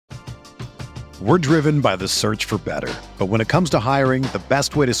We're driven by the search for better. But when it comes to hiring, the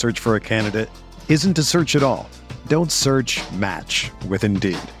best way to search for a candidate isn't to search at all. Don't search, match with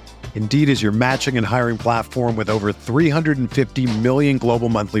Indeed. Indeed is your matching and hiring platform with over 350 million global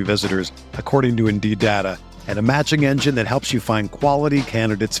monthly visitors, according to Indeed data, and a matching engine that helps you find quality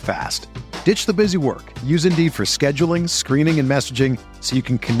candidates fast. Ditch the busy work. Use Indeed for scheduling, screening, and messaging so you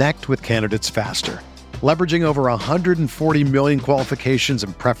can connect with candidates faster. Leveraging over 140 million qualifications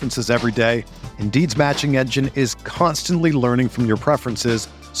and preferences every day, Indeed's matching engine is constantly learning from your preferences,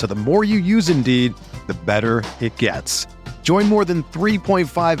 so the more you use Indeed, the better it gets. Join more than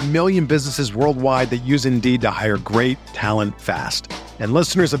 3.5 million businesses worldwide that use Indeed to hire great talent fast. And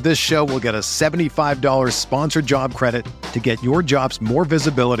listeners of this show will get a $75 sponsored job credit to get your jobs more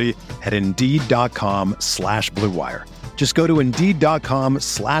visibility at Indeed.com/Blue Wire. Just go to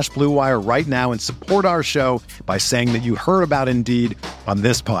Indeed.com/Blue Wire right now and support our show by saying that you heard about Indeed on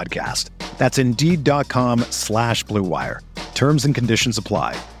this podcast. That's Indeed.com/Blue Wire. Terms and conditions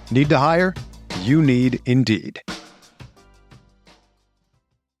apply. Need to hire? You need Indeed.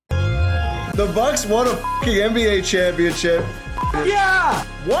 The Bucks won a fucking NBA championship. Yeah!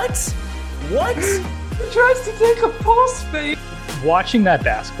 What? He tries to take a pulse fake. Watching that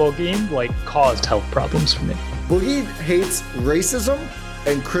basketball game, caused health problems for me. Boogie hates racism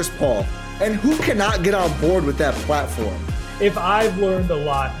and Chris Paul. And who cannot get on board with that platform? If I've learned a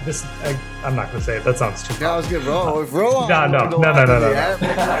lot, I'm not going to say it. That sounds too I was good. Roll on. No.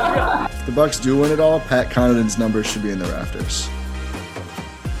 If the Bucks do win it all, Pat Connaughton's numbers should be in the rafters.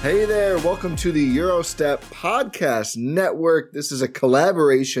 Hey there, welcome to the Eurostep Podcast Network. This is a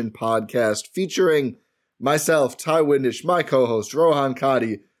collaboration podcast featuring myself, Ty Windish, my co-host, Rohan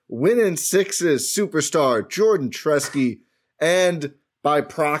Kadi, Winning Sixes superstar, Jordan Tresky, and by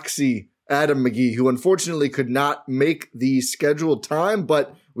proxy, Adam McGee, who unfortunately could not make the scheduled time,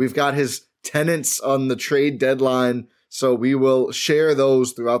 but we've got his tenants on the trade deadline, so we will share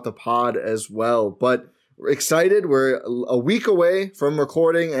those throughout the pod as well. But we're excited. We're a week away from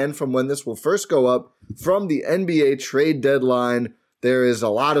recording and from when this will first go up from the NBA trade deadline. There is a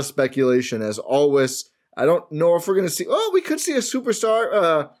lot of speculation as always. I don't know if we're going to see, we could see a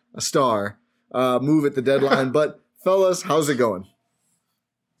superstar, move at the deadline, but fellas, how's it going?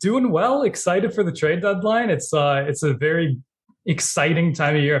 Doing well, excited for the trade deadline. It's a very exciting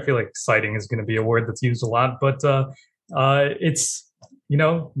time of year. I feel like exciting is going to be a word that's used a lot, but it's,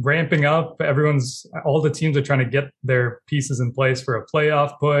 ramping up. All the teams are trying to get their pieces in place for a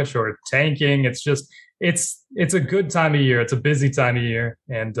playoff push or tanking. It's just, it's a good time of year. It's a busy time of year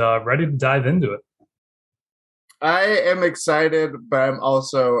and ready to dive into it. I am excited, but I'm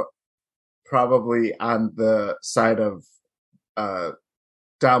also probably on the side of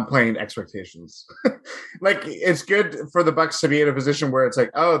downplaying expectations. It's good for the Bucks to be in a position where it's like,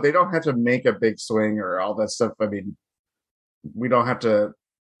 oh, they don't have to make a big swing or all that stuff. I mean, we don't have to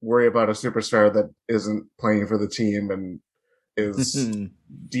worry about a superstar that isn't playing for the team and is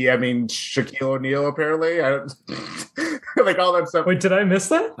DMing Shaquille O'Neal, apparently. All that stuff. Wait, did I miss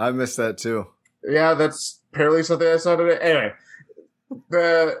that? I missed that too. Yeah, that's apparently something I saw today. Anyway,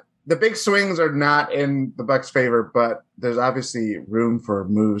 the big swings are not in the Bucks' favor, but there's obviously room for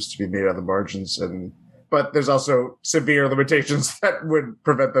moves to be made on the margins, but there's also severe limitations that would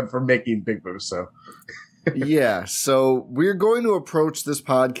prevent them from making big moves. So, yeah. So we're going to approach this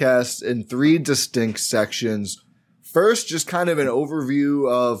podcast in three distinct sections. First, just kind of an overview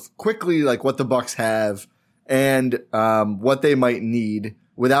of quickly what the Bucks have and what they might need,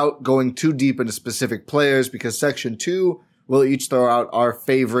 without going too deep into specific players, because section 2, we'll each throw out our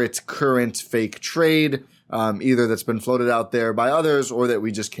favorite current fake trade, either that's been floated out there by others or that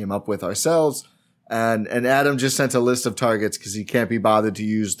we just came up with ourselves. And Adam just sent a list of targets because he can't be bothered to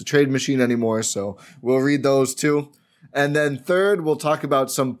use the trade machine anymore, so we'll read those too. And then third, we'll talk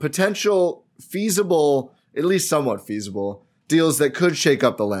about some potential feasible, at least somewhat feasible, deals that could shake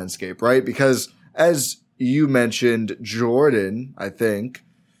up the landscape, right? Because as you mentioned, Jordan, I think,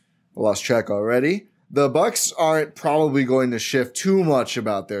 lost track already, the Bucks aren't probably going to shift too much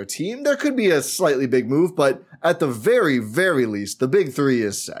about their team. There could be a slightly big move, but at the very, very least, the big three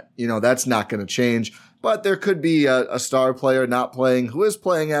is set. That's not going to change, but there could be a star player not playing who is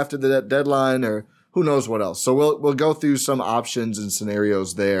playing after the deadline, or who knows what else. So we'll go through some options and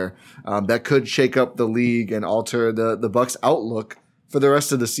scenarios there that could shake up the league and alter the Bucks' outlook for the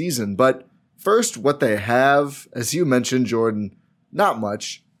rest of the season. But first, what they have, as you mentioned, Jordan, not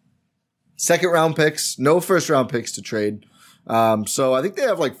much. Second round picks, no first round picks to trade. So I think they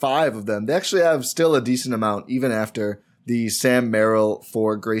have 5 of them. They actually have still a decent amount, even after the Sam Merrill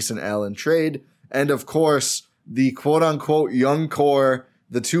for Grayson Allen trade. And of course, the quote unquote young core,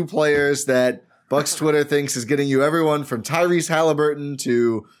 the 2 players that Bucks Twitter thinks is getting you everyone from Tyrese Halliburton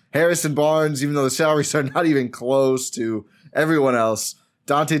to Harrison Barnes, even though the salaries are not even close to everyone else.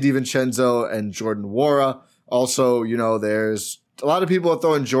 Dante DiVincenzo and Jordan Nwora. Also, there's a lot of people are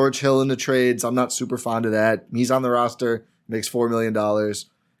throwing George Hill into trades. I'm not super fond of that. He's on the roster, makes $4 million.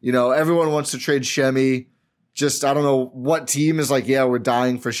 Everyone wants to trade Shemi. Just, I don't know what team is like, yeah, we're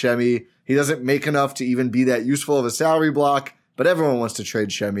dying for Shemi. He doesn't make enough to even be that useful of a salary block, but everyone wants to trade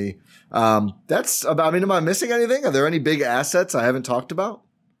Shemi. Am I missing anything? Are there any big assets I haven't talked about?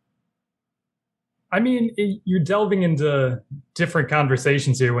 I mean, you're delving into different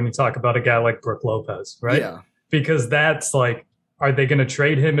conversations here when you talk about a guy like Brook Lopez, right? Yeah. Because that's like, are they going to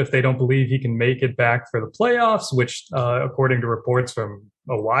trade him if they don't believe he can make it back for the playoffs? Which, according to reports from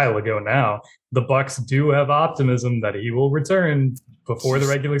a while ago now, the Bucks do have optimism that he will return before the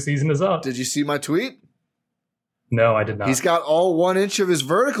regular season is up. Did you see my tweet? No, I did not. He's got all 1 inch of his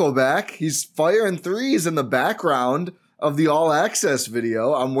vertical back. He's firing threes in the background of the All Access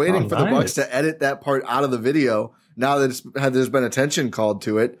video. I'm waiting for the Bucks to edit that part out of the video now that there's been attention called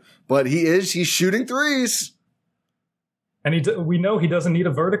to it. But he's shooting threes. And we know he doesn't need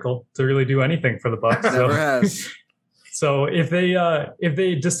a vertical to really do anything for the Bucks. Never has. So if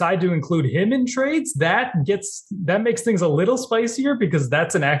they decide to include him in trades, that makes things a little spicier because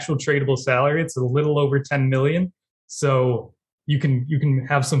that's an actual tradable salary. It's a little over $10 million. So you can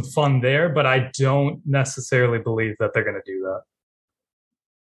have some fun there, but I don't necessarily believe that they're going to do that.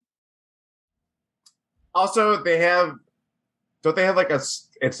 Also, don't they have like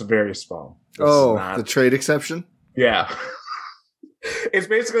it's very small. The trade exception? Yeah. It's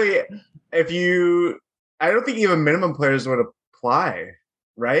basically I don't think even minimum players would apply,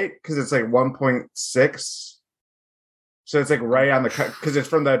 right? Because it's like 1.6. So it's like right on the cut because it's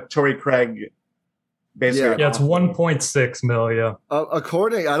from the Torrey Craig. Basically, yeah, it's 1.6 million.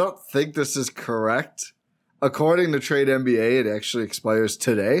 I don't think this is correct. According to Trade NBA, it actually expires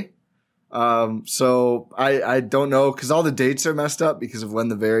today. So I don't know because all the dates are messed up because of when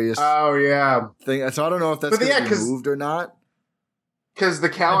the various thing. So I don't know if that's going to be moved or not. Because the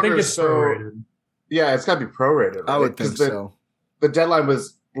calendar is so prorated. Yeah, it's got to be prorated. Right? I would think so. The deadline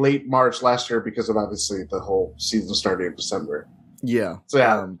was late March last year because of obviously the whole season starting in December. Yeah. So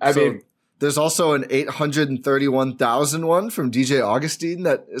yeah, I mean. There's also an 831,000 one from DJ Augustine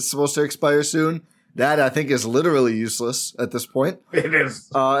that is supposed to expire soon. That I think is literally useless at this point. It is.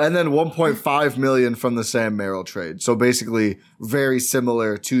 And then 1.5 million from the Sam Merrill trade. So basically very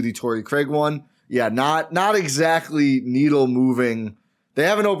similar to the Torrey Craig one. Yeah, not exactly needle moving. They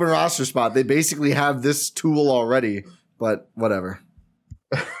have an open roster spot. They basically have this tool already, but whatever.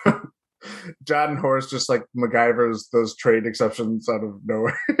 John Horst just like MacGyver's those trade exceptions out of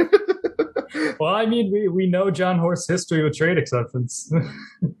nowhere. Well, I mean, we know John Horst's history with trade exceptions.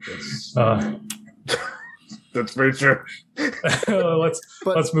 That's very true.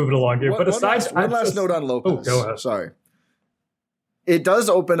 Let's move it along here. But one last note on Lopez. Oh, go ahead. Sorry. It does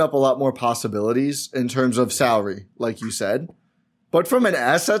open up a lot more possibilities in terms of salary, like you said. But from an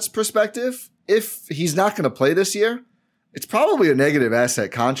assets perspective, if he's not going to play this year, it's probably a negative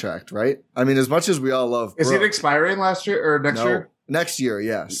asset contract, right? I mean, as much as we all love Brooke, is it expiring last year or next year? Next year,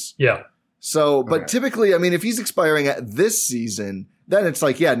 yes. Yeah. So, but typically, I mean, if he's expiring at this season, then it's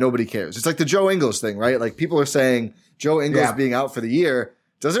like, yeah, nobody cares. It's like the Joe Ingles thing, right? Like people are saying Joe Ingles being out for the year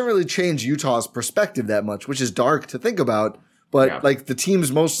doesn't really change Utah's perspective that much, which is dark to think about. But like the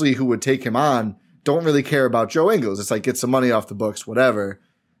teams mostly who would take him on don't really care about Joe Ingles. It's like, get some money off the books, whatever.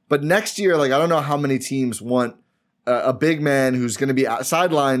 But next year, like, I don't know how many teams want a big man who's going to be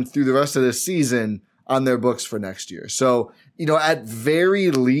sidelined through the rest of this season on their books for next year. So, at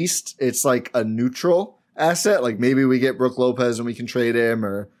very least, it's like a neutral asset. Like maybe we get Brook Lopez and we can trade him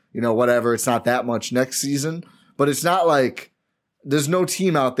or, whatever. It's not that much next season, but it's not like there's no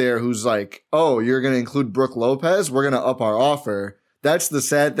team out there who's like, oh, you're going to include Brook Lopez. We're going to up our offer. That's the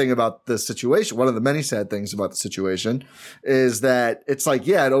sad thing about the situation. One of the many sad things about the situation is that it's like,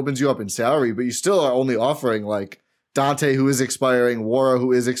 yeah, it opens you up in salary, but you still are only offering like Dante, who is expiring, Nwora,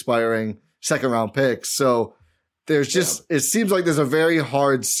 who is expiring, second round picks. So there's just, it seems like there's a very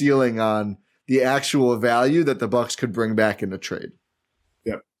hard ceiling on the actual value that the Bucks could bring back in a trade.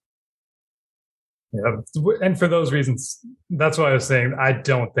 Yep. Yeah. And for those reasons, that's why I was saying, I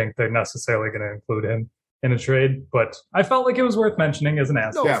don't think they're necessarily going to include him in a trade, but I felt like it was worth mentioning as an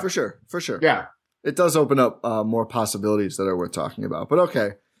asset. No, for sure. Yeah. It does open up more possibilities that are worth talking about. But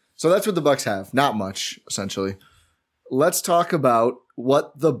okay. So that's what the Bucks have. Not much, essentially. Let's talk about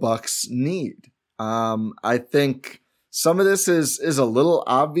what the Bucks need. I think some of this is a little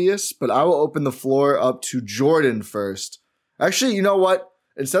obvious, but I will open the floor up to Jordan first. Actually, you know what?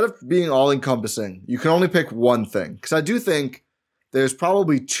 instead of being all encompassing, you can only pick one thing. Because I do think there's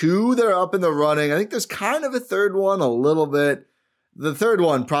probably two that are up in the running. I think there's kind of a third one a little bit. The third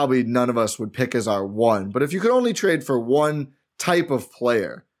one probably none of us would pick as our one. But if you could only trade for one type of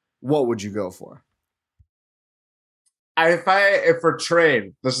player, what would you go for? If for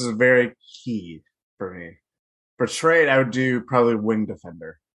trade, this is very key for me. For trade, I would do probably wing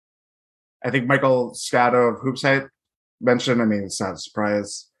defender. I think Michael Scotto of Hoopsite mentioned, I mean, it's not a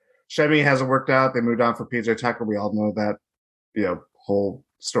surprise. Shemi hasn't worked out. They moved on for PJ Tucker. We all know that, whole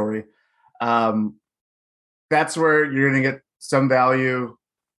story. That's where you're going to get some value.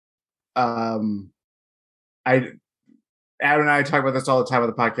 Adam and I talk about this all the time on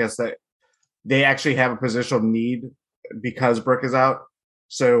the podcast, that they actually have a positional need because Brook is out.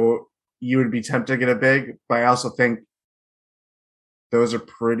 So you would be tempted to get a big, but I also think those are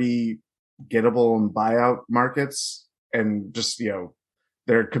pretty gettable in buyout markets. And just,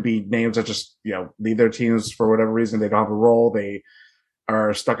 there could be names that just, leave their teams for whatever reason. They don't have a role. They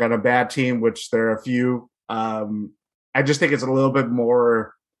are stuck on a bad team, which there are a few. I just think it's a little bit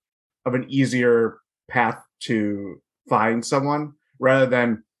more of an easier path to find someone, rather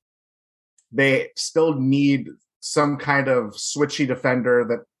than they still need some kind of switchy defender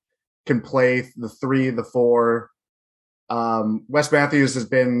that can play the 3, the 4. Wes Matthews has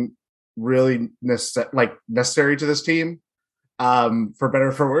been really necessary to this team, for better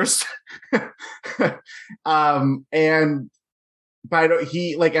or for worse. But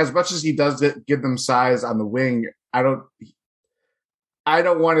he, as much as he does give them size on the wing, I don't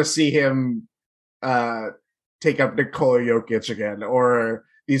want to see him take up Nikola Jokic again, or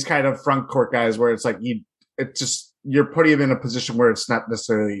these kind of front court guys where it's you're putting him in a position where it's not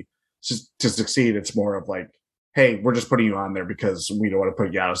necessarily just to succeed. It's more of hey, we're just putting you on there because we don't want to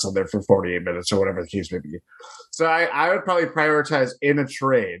put Giannis on there for 48 minutes or whatever the case may be. So I would probably prioritize in a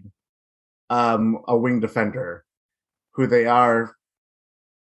trade a wing defender, who they are.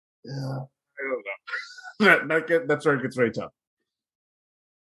 I don't know. That's where it gets very tough.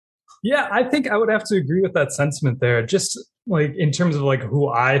 Yeah, I think I would have to agree with that sentiment there. Just in terms of who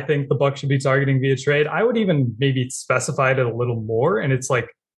I think the Bucks should be targeting via trade, I would even maybe specify it a little more. And it's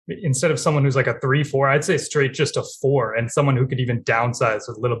instead of someone who's a 3-4, I'd say straight just a 4, and someone who could even downsize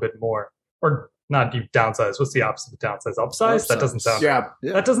a little bit more, or not deep downsize. What's the opposite of downsize? Upsize? That doesn't sound right.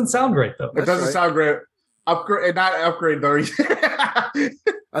 Yeah. That doesn't sound right though. It doesn't sound great. Upgrade, not upgrade though.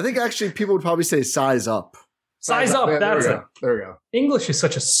 I think actually people would probably say size up. Size up. That's it. There we go. English is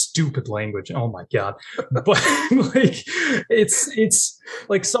such a stupid language. Oh my God. But it's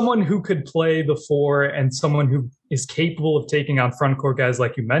someone who could play the 4 and someone who is capable of taking on front court guys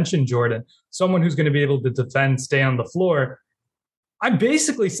like you mentioned, Jordan, someone who's going to be able to defend, stay on the floor. I'm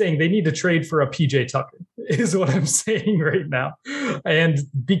basically saying they need to trade for a PJ Tucker is what I'm saying right now. And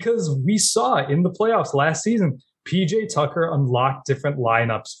because we saw in the playoffs last season, PJ Tucker unlocked different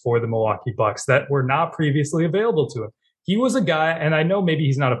lineups for the Milwaukee Bucks that were not previously available to him. He was a guy, and I know maybe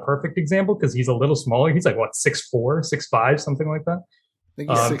he's not a perfect example because he's a little smaller. He's 6'4", 6'5", something like that. I think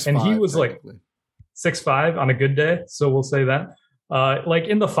he's 6'5", and he was 6'5" on a good day. So we'll say that.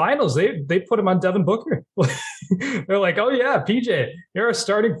 In the finals, they put him on Devin Booker. They're oh yeah, PJ, you're a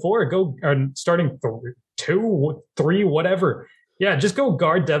starting 4, go starting 2, 3, whatever. Yeah, just go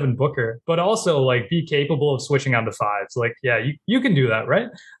guard Devin Booker, but also be capable of switching onto 5s. You can do that, right?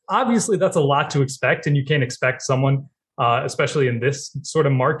 Obviously, that's a lot to expect, and you can't expect someone, especially in this sort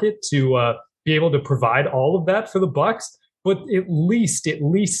of market, to be able to provide all of that for the Bucks. But at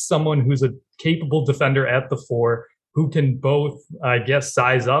least someone who's a capable defender at the 4, who can both, I guess,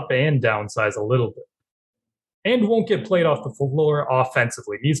 size up and downsize a little bit, and won't get played off the floor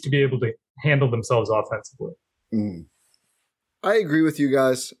offensively. Needs to be able to handle themselves offensively. Mm. I agree with you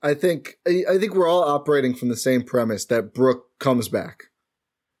guys. I think we're all operating from the same premise that Brook comes back.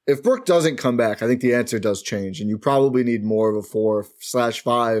 If Brook doesn't come back, I think the answer does change, and you probably need more of a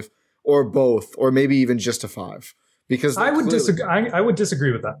 4/5 or both, or maybe even just a 5. Because I would disagree. I would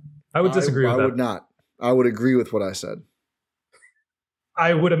disagree with that. I would disagree with that. I would not. I would agree with what I said.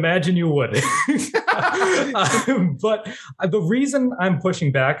 I would imagine you would. But the reason I'm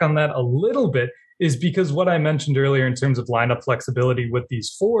pushing back on that a little bit is because what I mentioned earlier in terms of lineup flexibility with these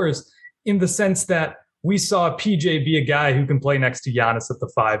 4s, in the sense that we saw PJ be a guy who can play next to Giannis at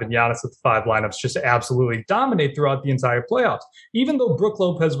the 5, and Giannis at the 5 lineups just absolutely dominate throughout the entire playoffs. Even though Brook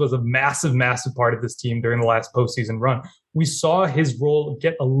Lopez was a massive, massive part of this team during the last postseason run, we saw his role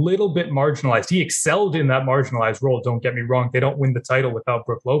get a little bit marginalized. He excelled in that marginalized role. Don't get me wrong. They don't win the title without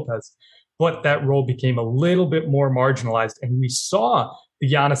Brook Lopez, but that role became a little bit more marginalized. And we saw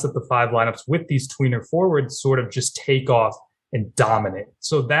the Giannis at the 5 lineups with these tweener forwards sort of just take off and dominate.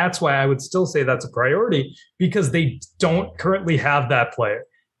 So that's why I would still say that's a priority, because they don't currently have that player.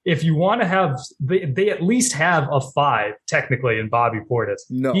 If you want to have, they at least have a 5 technically in Bobby Portis.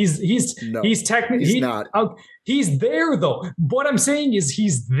 No, he's technically not. He's there though. What I'm saying is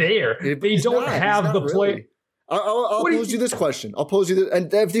he's there. They don't have the player. Really. I'll pose you this question. I'll pose you this,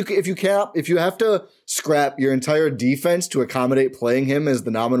 and if you have to scrap your entire defense to accommodate playing him as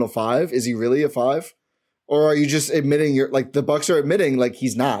the nominal 5, is he really a 5? Or are you just admitting the Bucks are admitting like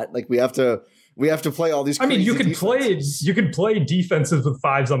he's not? Like we have to play all these. I mean, you can play defenses with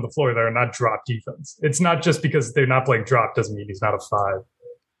 5s on the floor that are not drop defense. It's not just because they're not playing drop doesn't mean he's not a 5.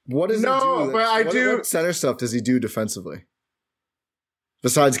 What does he do? What center stuff does he do defensively?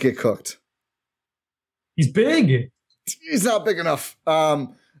 Besides get cooked. He's big. He's not big enough.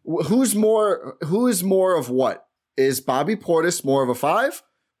 Who is more of what? Is Bobby Portis more of a 5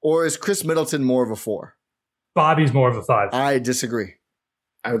 or is Chris Middleton more of a 4? Bobby's more of a 5. I disagree.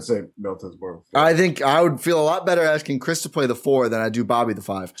 I would say Middleton's more of a 4. I think I would feel a lot better asking Chris to play the 4 than I do Bobby the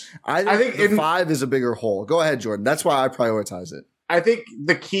 5. I think the 5 is a bigger hole. Go ahead, Jordan. That's why I prioritize it. I think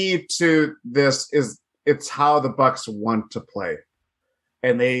the key to this is it's how the Bucks want to play.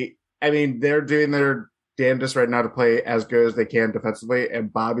 And they're doing their damnedest right now to play as good as they can defensively.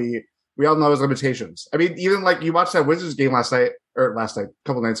 And Bobby, we all know his limitations. I mean, even like you watched that Wizards game a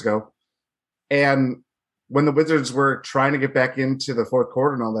couple nights ago. And when the Wizards were trying to get back into the fourth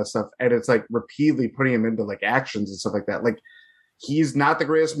quarter and all that stuff, and it's like repeatedly putting him into like actions and stuff like that. Like he's not the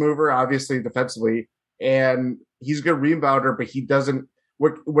greatest mover, obviously defensively, and he's a good rebounder, but he doesn't.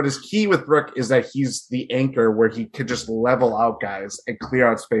 What is key with Brook is that he's the anchor where he could just level out guys and clear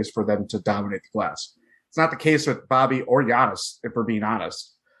out space for them to dominate the glass. It's not the case with Bobby or Giannis, if we're being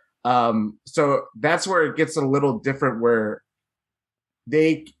honest. So that's where it gets a little different, where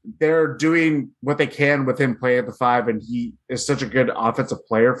they're doing what they can with him playing at the 5, and he is such a good offensive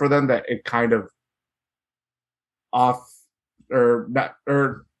player for them that it kind of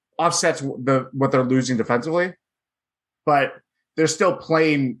offsets what they're losing defensively. But they're still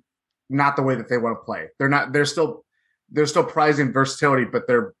playing not the way that they want to play. They're still prizing versatility, but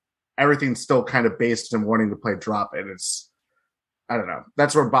everything's still kind of based in wanting to play drop. And I don't know.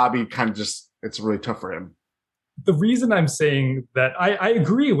 That's where Bobby kind of it's really tough for him. The reason I'm saying that I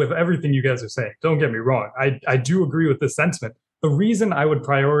agree with everything you guys are saying. Don't get me wrong. I do agree with this sentiment. The reason I would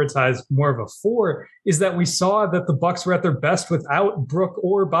prioritize more of a 4 is that we saw that the Bucks were at their best without Brook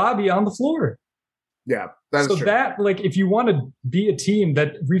or Bobby on the floor. Yeah, that's true. So that, if you want to be a team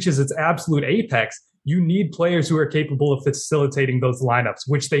that reaches its absolute apex, you need players who are capable of facilitating those lineups,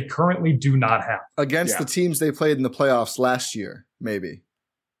 which they currently do not have. Against the teams they played in the playoffs last year, maybe.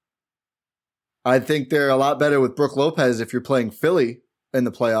 I think they're a lot better with Brook Lopez if you're playing Philly in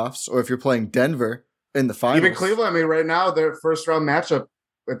the playoffs or if you're playing Denver in the finals. Even Cleveland, right now, their first round matchup,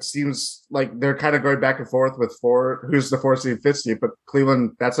 it seems like they're kind of going back and forth with who's the 4th seed, 5th seed, but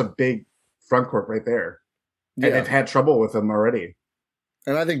Cleveland, that's a big front court right there. And they've had trouble with them already.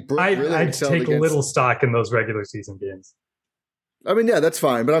 And I think Brook I'd take a little stock in those regular season games. I mean, that's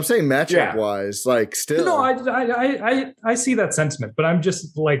fine, but I'm saying matchup-wise, still. No, I see that sentiment, but I'm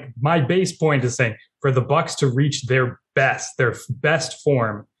just my base point is saying for the Bucks to reach their best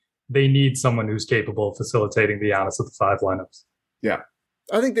form, they need someone who's capable of facilitating the Giannis of the 5 lineups. Yeah.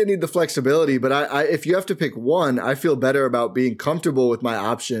 I think they need the flexibility, but if you have to pick one, I feel better about being comfortable with my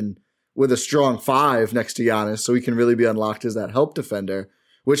option with a strong 5 next to Giannis so he can really be unlocked as that help defender,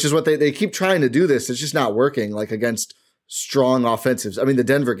 which is what they keep trying to do this. It's just not working, against strong offensives. I mean, the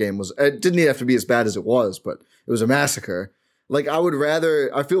Denver game it didn't have to be as bad as it was, but it was a massacre.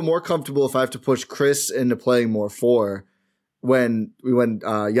 I feel more comfortable if I have to push Chris into playing more 4 when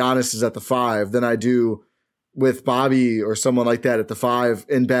Giannis is at the 5 than I do with Bobby or someone like that at the 5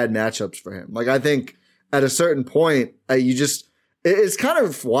 in bad matchups for him. I think at a certain point, it's kind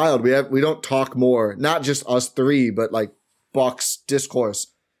of wild. We don't talk more, not just us 3, but Bucks discourse.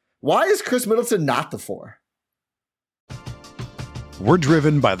 Why is Chris Middleton not the 4? We're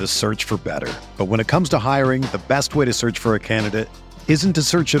driven by the search for better. But when it comes to hiring, the best way to search for a candidate isn't to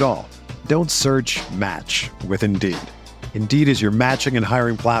search at all. Don't search, match with Indeed. Indeed is your matching and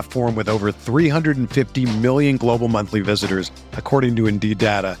hiring platform with over 350 million global monthly visitors, according to Indeed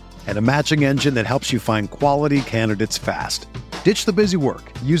data, and a matching engine that helps you find quality candidates fast. Ditch the busy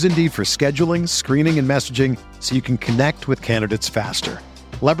work. Use Indeed for scheduling, screening, and messaging so you can connect with candidates faster.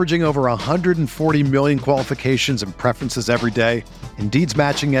 Leveraging over 140 million qualifications and preferences every day, Indeed's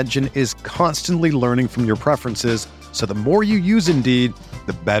matching engine is constantly learning from your preferences, so the more you use Indeed,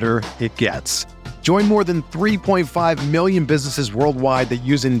 the better it gets. Join more than 3.5 million businesses worldwide that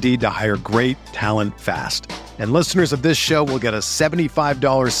use Indeed to hire great talent fast. And listeners of this show will get a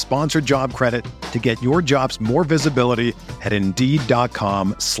 $75 sponsored job credit to get your jobs more visibility at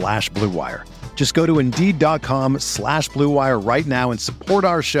Indeed.com/Blue Wire. Just go to Indeed.com/Blue Wire right now and support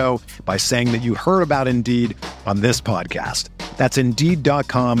our show by saying that you heard about Indeed on this podcast. That's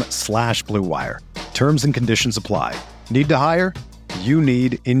Indeed.com/Blue Wire. Terms and conditions apply. Need to hire? You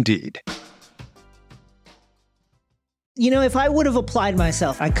need Indeed. You know, if I would have applied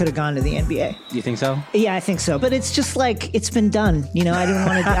myself, I could have gone to the NBA. You think so? Yeah, I think so. But it's just like, it's been done. You know, I didn't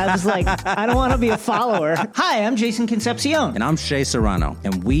want to, I was like, I don't want to be a follower. Hi, I'm Jason Concepcion. And I'm Shea Serrano.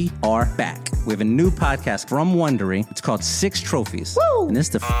 And we are back. We have a new podcast from Wondery. It's called Six Trophies. Woo! And it's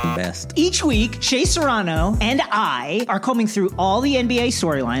the best. Each week, Shea Serrano and I are combing through all the NBA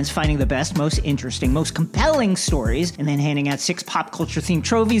storylines, finding the best, most interesting, most compelling stories, and then handing out 6 pop culture themed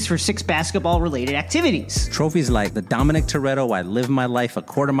trophies for 6 basketball related activities. Trophies like the Dominic Toretto I Live My Life a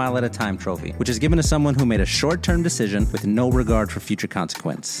Quarter Mile at a Time trophy, which is given to someone who made a short-term decision with no regard for future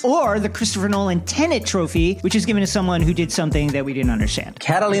consequence. Or the Christopher Nolan Tenet trophy, which is given to someone who did something that we didn't understand.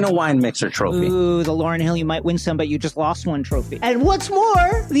 Catalina Wine Mixer trophy. Ooh, the Lauryn Hill You Might Win Some, but you just lost one trophy. And what's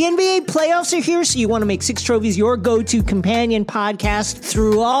more, the NBA playoffs are here, so you want to make 6 Trophies your go-to companion podcast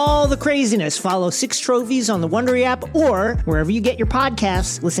through all the craziness. Follow 6 Trophies on the Wondery app or wherever you get your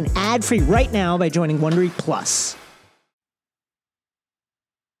podcasts. Listen ad-free right now by joining Wondery Plus.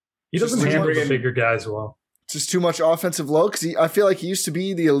 He doesn't handle the bigger guys well. Just too much offensive load because I feel like he used to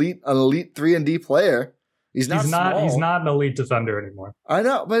be an elite 3-and-D player. He's not an elite defender anymore. I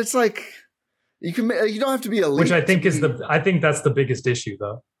know, but it's like you don't have to be elite. Which I think that's the biggest issue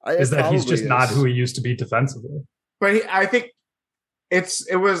though. Is that he's just not who he used to be defensively. But I think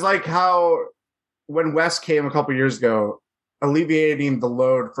it was like how when Wes came a couple years ago, alleviating the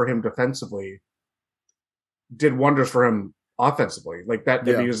load for him defensively did wonders for him offensively. Like that,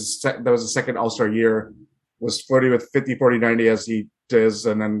 Yeah. he was that was the second All-Star year, was flirting with 50, 40, 90 as he does,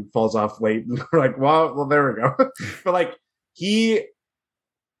 and then falls off late. And we're like, well, there we go. But like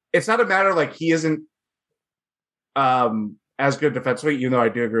it's not a matter like he isn't as good defensively, even though I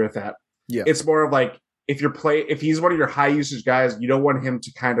do agree with that. Yeah. It's more of like if he's one of your high usage guys, you don't want him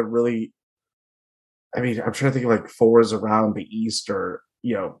to kind of really, I mean, I'm trying to think of like forwards around the East, or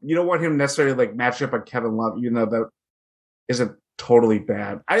you don't want him necessarily like match up on Kevin Love, even though that isn't totally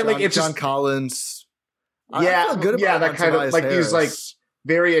bad. John Collins. Yeah, I feel good about that kind of like Harris. these like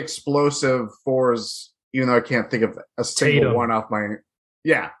very explosive fours, even though I can't think of a single Tatum. one off my.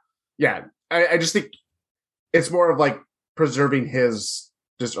 Yeah. I just think it's more of like preserving his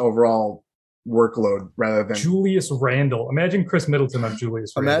just overall workload rather than Julius Randle. Imagine Chris Middleton on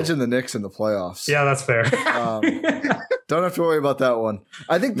Julius Randle. Imagine the Knicks in the playoffs. Yeah, that's fair. Don't have to worry about that one.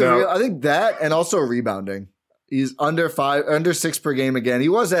 I think I think that, and also rebounding. He's under 6 per game again. He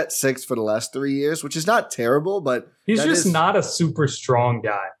was at 6 for the last 3 years, which is not terrible, but He's just not a super strong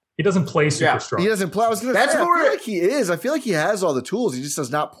guy. He doesn't play super strong. He doesn't play. I was going to say, I feel like he is. I feel like he has all the tools. He just does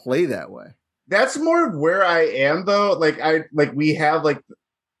not play that way. That's more of where I am though. We have like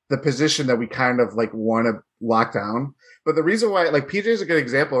the position that we kind of like want to lock down. But the reason why, like, PJ is a good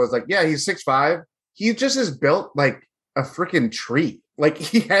example, is like, yeah, he's 6'5". He just is built like a freaking tree. Like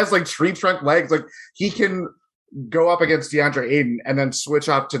he has like tree trunk legs. Like he can go up against DeAndre Ayton and then switch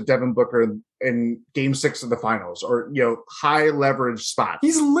up to Devin Booker in Game 6 of the finals, or high leverage spots.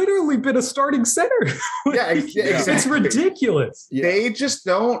 He's literally been a starting center. Exactly. It's ridiculous. Yeah. They just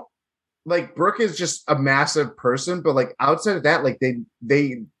don't like. Brooke is just a massive person, but like outside of that, like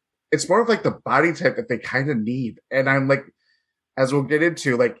they it's more of like the body type that they kind of need. And I'm like, as we'll get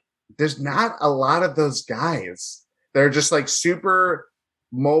into, like, there's not a lot of those guys. They're just like super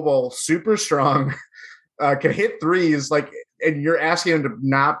mobile, super strong, can hit threes, like, and you're asking him to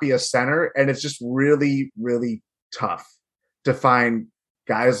not be a center. And it's just really, really tough to find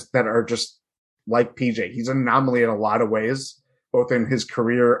guys that are just like PJ. He's an anomaly in a lot of ways, both in his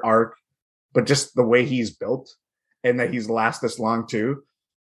career arc, but just the way he's built and that he's last this long too.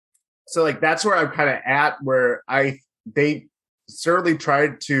 So like, that's where I'm kind of at, where they certainly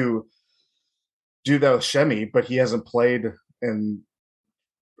tried to do that with Shemi, but he hasn't played in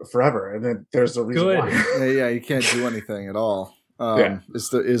forever. And then there's a reason why. Yeah, you can't do anything at all. Is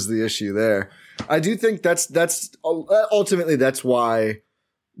the issue there. I do think that's ultimately that's why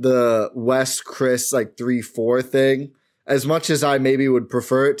the West Chris like 3-4 thing, as much as I maybe would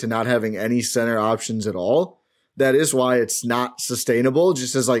prefer it to not having any center options at all, that is why it's not sustainable,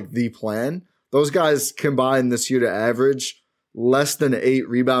 just as like the plan. Those guys combined this year to average less than 8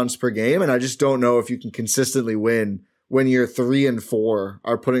 rebounds per game. And I just don't know if you can consistently win when you're 3 and 4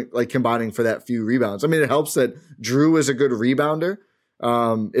 are combining for that few rebounds. I mean, it helps that Drew is a good rebounder.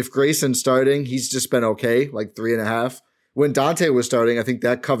 If Grayson's starting, he's just been okay, like 3.5. When Dante was starting, I think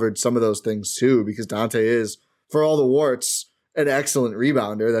that covered some of those things too, because Dante is, for all the warts, an excellent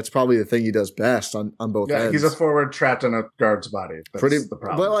rebounder. That's probably the thing he does best on both ends. He's a forward trapped in a guard's body. That's the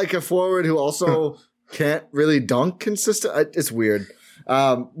problem. But like a forward who also can't really dunk consistent. It's weird.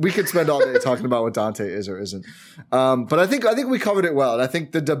 We could spend all day talking about what Dante is or isn't. But I think we covered it well. And I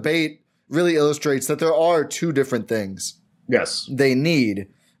think the debate really illustrates that there are two different things. Yes. They need.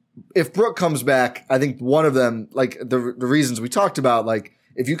 If Brook comes back, I think one of them, like the reasons we talked about, like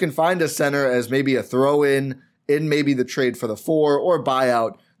if you can find a center as maybe a throw-in maybe the trade for the 4 or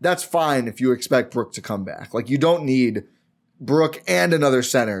buyout, that's fine if you expect Brook to come back. Like you don't need Brook and another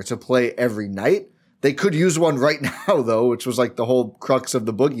center to play every night. They could use one right now though, which was like the whole crux of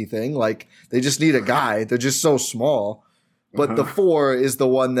the Boogie thing. Like they just need a guy. They're just so small. But the 4 is the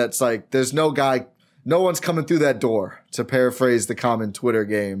one that's like, there's no guy, no one's coming through that door, to paraphrase the common Twitter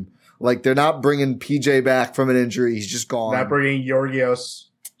game. Like they're not bringing PJ back from an injury. He's just gone. Not bringing Georgios.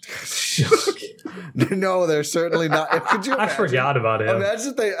 No, they're certainly not. Could you I forgot about it.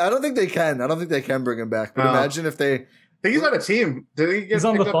 Imagine if they. I don't think they can. I don't think they can bring him back. But imagine if they. I think he's on a team. Did he get He's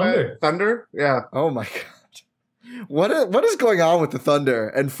on the Thunder? Thunder? Yeah. Oh my god! What is going on with the Thunder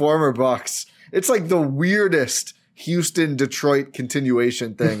and former Bucks? It's like the weirdest Houston Detroit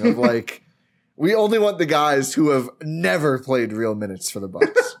continuation thing of like we only want the guys who have never played real minutes for the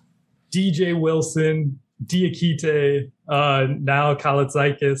Bucks. DJ Wilson, Diakite, now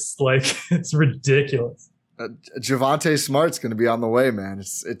Kalitzakis, like it's ridiculous. Javonte Smart's going to be on the way, man.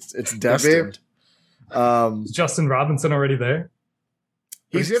 It's destined. Is Justin Robinson already there?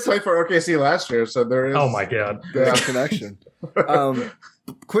 He did play for OKC last year, so there is. Oh my god, good connection.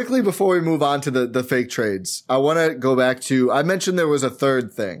 Quickly before we move on to the fake trades, I want to go back to. I mentioned there was a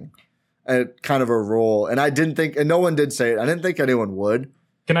third thing, kind of a role, and I didn't think, and no one did say it. I didn't think anyone would.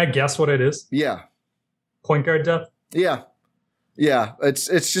 Can I guess what it is? Yeah. Point guard depth? Yeah. Yeah. It's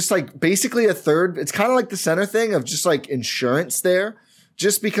just like basically a third. It's kind of like the center thing of just like insurance there.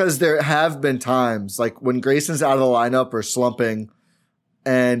 Just because there have been times like when Grayson's out of the lineup or slumping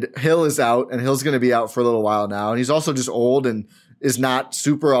and Hill is out, and Hill's going to be out for a little while now. And he's also just old and is not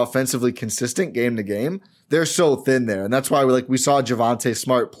super offensively consistent game to game. They're so thin there. And that's why we saw Javonte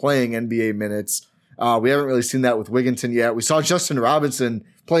Smart playing NBA minutes. We haven't really seen that with Wigginton yet. We saw Justin Robinson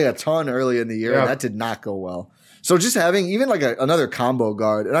play a ton early in the year, and that did not go well. So just having even like another combo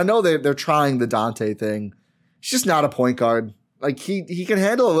guard, and I know they're trying the Dante thing. He's just not a point guard. Like he can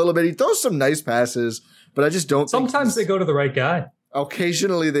handle a little bit. He throws some nice passes, but I just don't. Sometimes they go to the right guy.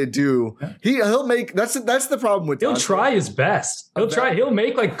 Occasionally they do. He'll make that's the problem with Dante. He'll try his best. He'll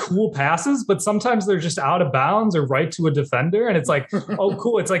make like cool passes, but sometimes they're just out of bounds or right to a defender, and it's like, oh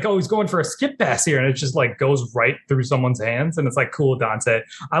cool. It's like, oh, he's going for a skip pass here, and it just like goes right through someone's hands, and it's like, cool, Dante.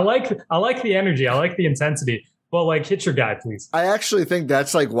 I like the energy, I like the intensity. But like, hit your guy, please. I actually think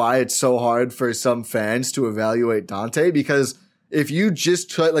that's like why it's so hard for some fans to evaluate Dante, because if you just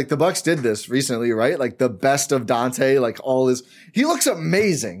try, like the Bucks did this recently, right? Like the best of Dante, like he looks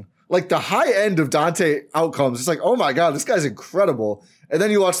amazing. Like the high end of Dante outcomes, it's like, oh my God, this guy's incredible. And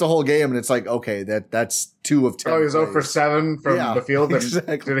then you watch the whole game and it's like, okay, that's 2 of 10. Oh, he's 0 for 7 from the field. And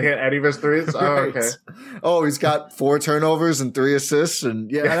exactly. Did he hit any of his threes? Oh, right. okay. Oh, he's got 4 turnovers and 3 assists.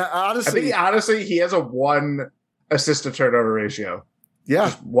 And yeah, and honestly, he has a 1 assist to turnover ratio.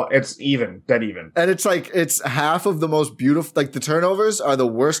 Yeah. It's dead even. And it's like, it's half of the most beautiful, like the turnovers are the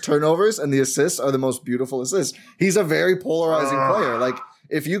worst turnovers and the assists are the most beautiful assists. He's a very polarizing player. Like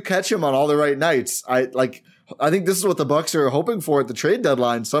if you catch him on all the right nights, I think this is what the Bucks are hoping for at the trade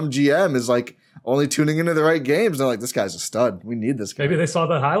deadline. Some GM is like only tuning into the right games. They're like, this guy's a stud. We need this guy. Maybe they saw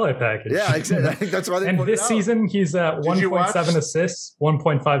the highlight package. Yeah, exactly. I think that's why they And this season, he's at 1.7 assists,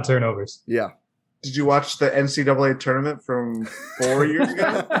 1.5 turnovers. Yeah. Did you watch the NCAA tournament from 4 years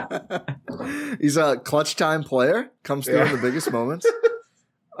ago? He's a clutch time player. Comes through in the biggest moments.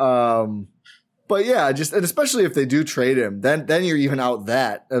 But yeah, and especially if they do trade him, then you're even out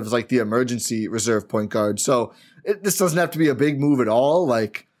that of like the emergency reserve point guard. So this doesn't have to be a big move at all.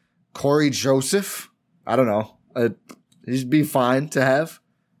 Like Corey Joseph, I don't know. He'd be fine to have.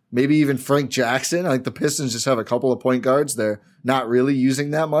 Maybe even Frank Jackson. I think the Pistons just have a couple of point guards they're not really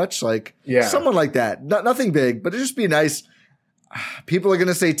using that much. Like someone like that. Nothing big, but it'd just be nice. People are going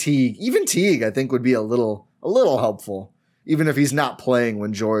to say Teague. Even Teague, I think, would be a little helpful, even if he's not playing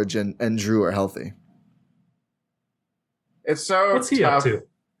when George and Drew are healthy. It's so What's he up to?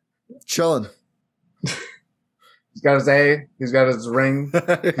 Chilling. He's got his A. He's got his ring.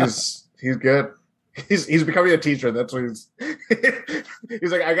 He's good. He's becoming a teacher. That's what he's.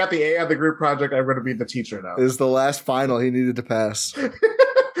 He's like, I got the A on the group project. I'm going to be the teacher now. This is the last final he needed to pass.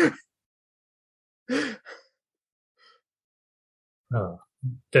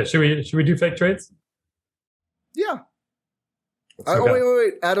 Okay, should we do fake trades? Yeah. Okay.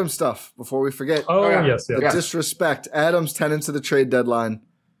 Wait. Adam's stuff before we forget. Oh, yes. The disrespect. Adam's tenants of the trade deadline.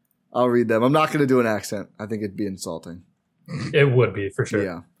 I'll read them. I'm not going to do an accent. I think it'd be insulting. It would be for sure.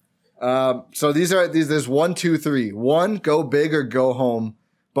 Yeah. So these. There's 1, 2, 3. 1, go big or go home.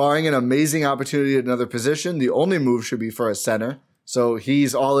 Barring an amazing opportunity at another position, the only move should be for a center. So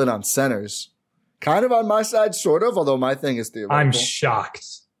he's all in on centers. Kind of on my side, sort of. Although my thing is theoretical. I'm shocked.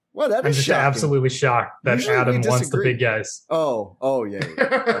 Well, that I'm is just shocking. absolutely shocked that Usually Adam we wants the disagree. big guys. Oh, yeah.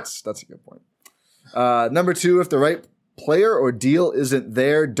 That's a good point. Number 2, if the right player or deal isn't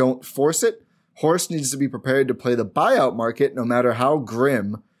there, don't force it. Horst needs to be prepared to play the buyout market, no matter how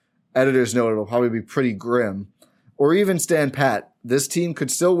grim. Editors note it'll probably be pretty grim. Or even stand pat. This team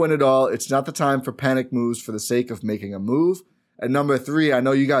could still win it all. It's not the time for panic moves for the sake of making a move. And number 3, I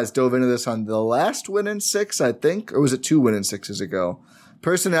know you guys dove into this on the last Win in 6, I think. Or was it 2 Win in 6s ago?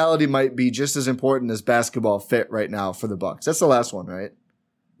 Personality might be just as important as basketball fit right now for the Bucks. That's the last one, right?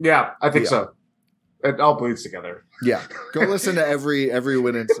 Yeah, I think so. It all bleeds together. Yeah. Go listen to every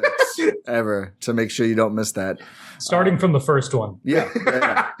Win in 6 ever to make sure you don't miss that. Starting from the first one. Yeah.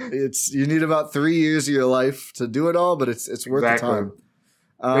 You need about 3 years of your life to do it all, but it's worth the time.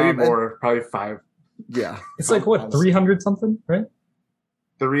 Maybe more, probably 5. Yeah. It's like what, 300 something, right?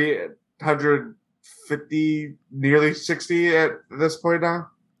 350, nearly 60 at this point now.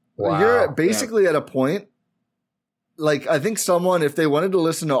 Wow. You're basically at a point, like, I think someone, if they wanted to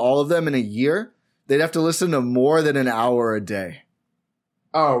listen to all of them in a year, they'd have to listen to more than an hour a day.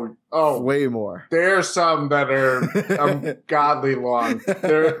 Oh, way more. There's some that are ungodly long.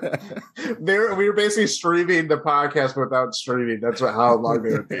 We were basically streaming the podcast without streaming. That's how long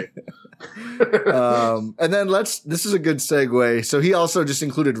they would be. And then this is a good segue. So he also just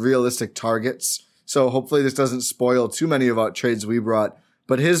included realistic targets. So hopefully this doesn't spoil too many of our trades we brought,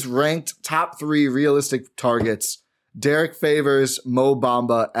 but his ranked top 3 realistic targets: Derek Favors, Mo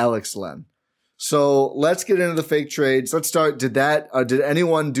Bamba, Alex Len. So let's get into the fake trades. Let's start. Did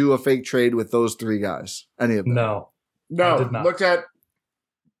anyone do a fake trade with those 3 guys? Any of them? No. I did not. Looked at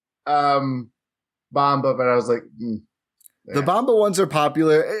Bamba, but I was like, The Bamba ones are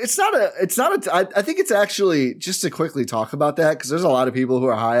popular. I think it's actually, just to quickly talk about that, because there's a lot of people who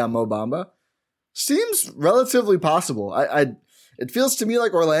are high on Mo Bamba. Seems relatively possible. It feels to me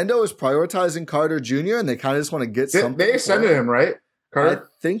like Orlando is prioritizing Carter Jr. and they kind of just want to get something. They extended him, right? Carter? I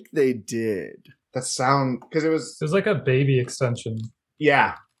think they did. That sound, because it was like a baby extension.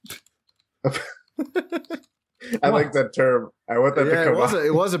 Yeah. I like that term. I want that to come out.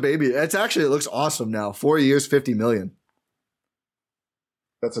 It was a baby. It looks awesome now. 4 years, $50 million.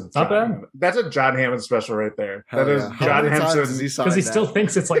 That's a not bad. That's a John Hammond special right there. Hell that is John Hammond, because he still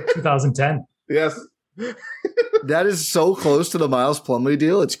thinks it's like 2010. Yes. That is so close to the Miles Plumlee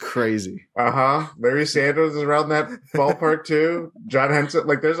deal. It's crazy. Larry Sanders is around that ballpark too. John Henson.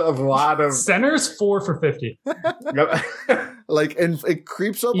 Like, there's a lot of centers 4 for 50. Like, and it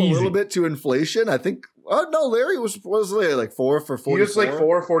creeps up a little bit to inflation. I think. Oh no, Larry was Larry like 4 for 44. He was like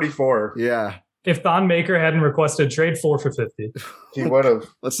 444. Yeah. If Thon Maker hadn't requested trade, 4 for 50. He would have.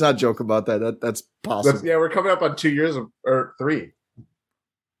 Let's not joke about that. That's possible. We're coming up on 2 years or 3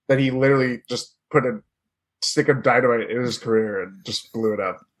 that he literally just put a stick of dynamite in his career and just blew it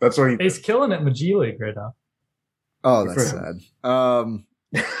up. That's what he's killing it in the G League right now. Oh, that's sad.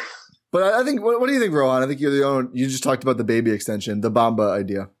 But I think, what do you think, Rohan? I think you just talked about the baby extension, the Bamba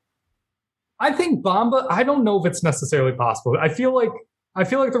idea. I think Bamba, I don't know if it's necessarily possible. I feel like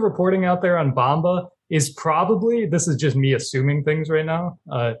the reporting out there on Bamba is probably, this is just me assuming things right now.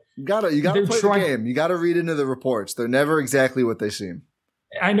 You gotta play the game. You gotta read into the reports. They're never exactly what they seem.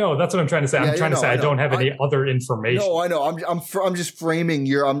 I know, that's what I'm trying to say. I'm trying to say I don't have any other information. No, I know. I'm just framing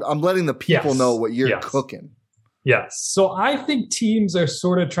I'm letting the people know what you're cooking. Yes. So I think teams are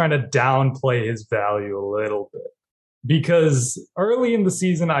sort of trying to downplay his value a little bit, because early in the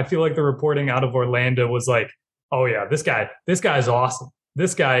season, I feel like the reporting out of Orlando was like, oh yeah, this guy's awesome.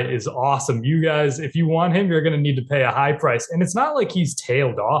 This guy is awesome. You guys, if you want him, you're going to need to pay a high price. And it's not like he's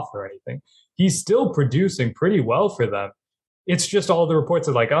tailed off or anything. He's still producing pretty well for them. It's just all the reports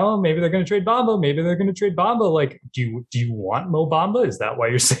are like, oh, maybe they're going to trade Bamba. Maybe they're going to trade Bamba. Like, do you want Mo Bamba? Is that why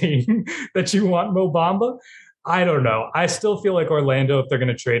you're saying that you want Mo Bamba? I don't know. I still feel like Orlando, if they're going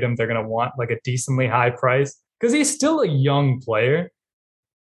to trade him, they're going to want like a decently high price, because he's still a young player.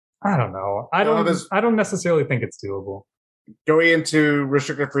 I don't know. I don't necessarily think it's doable. going into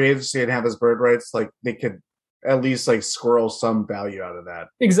restricted free agency and have his bird rights, like they could at least like squirrel some value out of that,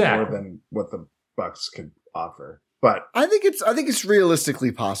 Exactly. more than what the Bucks could offer. But I think it's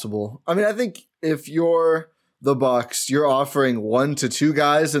realistically possible. I mean, I think if you're the Bucks, you're offering 1 to 2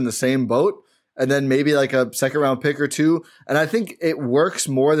 guys in the same boat, and then maybe like a second round pick or two. And I think it works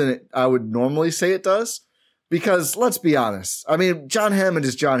more than I would normally say it does, because let's be honest. I mean, John Hammond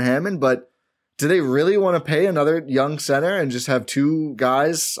is John Hammond, but do they really want to pay another young center and just have 2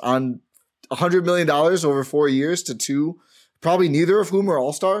 guys on $100 million over 4 years to 2, probably neither of whom are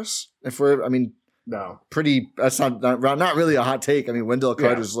all-stars? no, That's not really a hot take. I mean, Wendell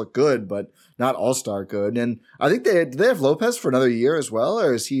Carter's look good, but not all-star good. And I think do they have Lopez for another year as well,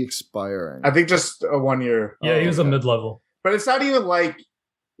 or is he expiring? I think just a 1 year. Yeah, he was a mid-level. But it's not even like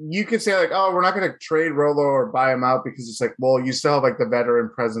you could say like, oh, we're not going to trade Rolo or buy him out, because it's like, well, you still have like the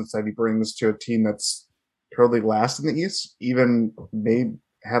veteran presence that he brings to a team that's currently last in the East, even may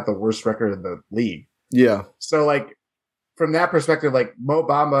have the worst record in the league. Yeah. So like from that perspective, like Mo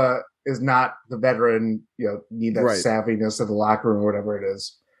Bamba is not the veteran, need that savviness of the locker room or whatever it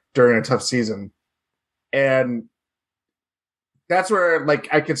is during a tough season. And that's where like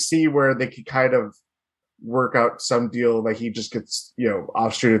I could see where they could kind of work out some deal, like he just gets,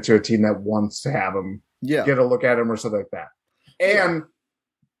 off-streeted to a team that wants to have him, get a look at him or something like that. And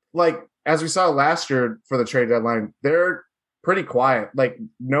like, as we saw last year for the trade deadline, they're pretty quiet. Like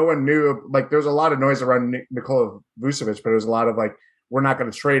no one knew, like there's a lot of noise around Nikola Vucevic, but it was a lot of like, we're not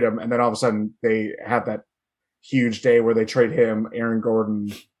going to trade him. And then all of a sudden they have that huge day where they trade him, Aaron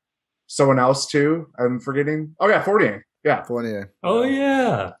Gordon, someone else too. I'm forgetting. Oh yeah, Fournier. Yeah. Fournier. Oh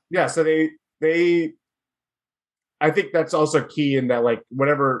yeah. Yeah. So they, I think that's also key in that, like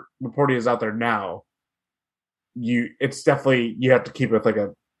whatever reporting is out there now, it's definitely, you have to keep it with like a,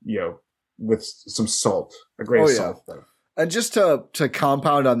 with some salt, a grain of salt. And just to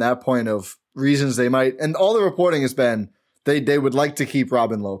compound on that point of reasons they might, and all the reporting has been, they would like to keep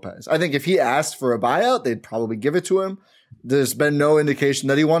Robin Lopez. I think if he asked for a buyout, they'd probably give it to him. There's been no indication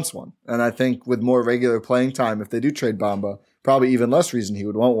that he wants one. And I think with more regular playing time, if they do trade Bamba, probably even less reason he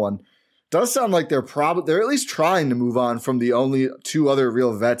would want one. Does sound like they're at least trying to move on from the only 2 other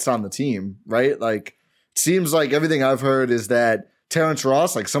real vets on the team, right? Like, it seems like everything I've heard is that Terrence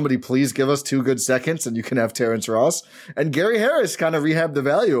Ross, like somebody please give us 2 good seconds and you can have Terrence Ross. And Gary Harris kind of rehabbed the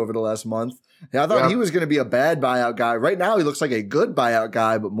value over the last month. Yeah, I thought he was going to be a bad buyout guy. Right now, he looks like a good buyout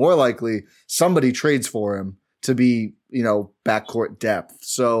guy, but more likely somebody trades for him to be, backcourt depth.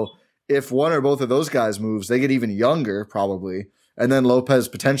 So if one or both of those guys moves, they get even younger probably. And then Lopez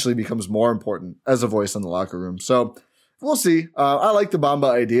potentially becomes more important as a voice in the locker room. So we'll see. I like the Bamba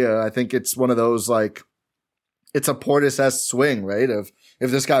idea. I think it's one of those, like, it's a Portis-esque swing, right? If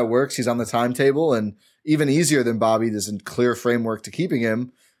this guy works, he's on the timetable, and even easier than Bobby, there's a clear framework to keeping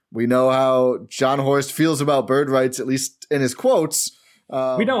him. We know how John Horst feels about bird rights, at least in his quotes.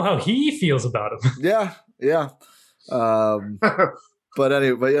 We know how he feels about him. Yeah. But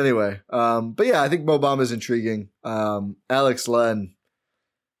anyway, I think Mo Bamba is intriguing. Alex Len,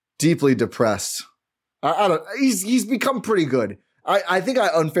 deeply depressed. I don't. He's become pretty good. I think I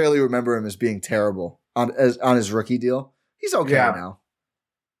unfairly remember him as being terrible on his rookie deal. He's okay now.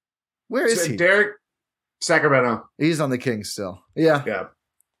 Where is he? Derek, Sacramento. He's on the Kings still. Yeah.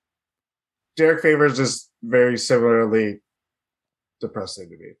 Derek Favors is very similarly depressing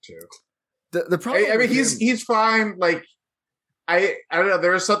to me too. The problem. I mean, he's fine. Like, I don't know.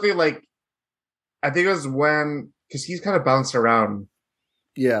 There was something like, I think it was because he's kind of bounced around.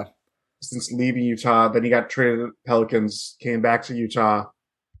 Yeah. Since leaving Utah, then he got traded to Pelicans, came back to Utah,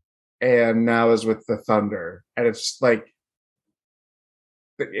 and now is with the Thunder. And it's like,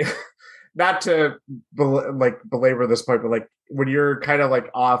 not to belabor this point, but like when you're kind of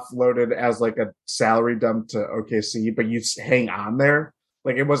like offloaded as like a salary dump to OKC, but you hang on there.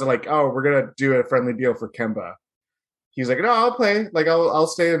 Like it wasn't like, oh, we're gonna do a friendly deal for Kemba. He's like, no, I'll play. Like I'll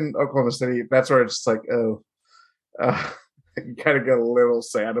stay in Oklahoma City. That's where it's just like, oh, you kind of get a little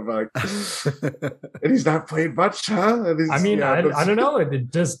sad about. And he's not played much, huh? I mean, I don't know.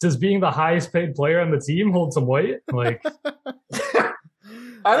 Does being the highest paid player on the team hold some weight? Like,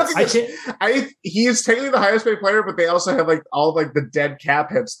 I don't think he is technically the highest paid player, but they also have like all like the dead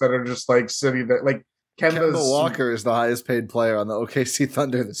cap hits that are just like sitting there. Like Kemba Walker is the highest paid player on the OKC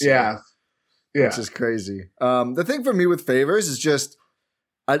Thunder this year. Yeah, which is crazy. The thing for me with Favors is just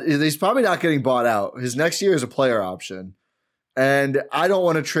he's probably not getting bought out. His next year is a player option, and I don't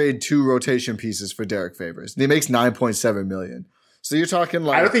want to trade 2 rotation pieces for Derek Favors. And he makes $9.7 million. So you're talking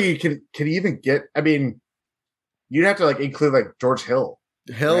like, I don't think you can even get. I mean, you'd have to like include like George Hill.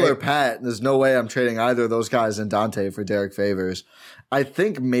 Hill right? or Pat. There's no way I'm trading either of those guys and Dante for Derek Favors. I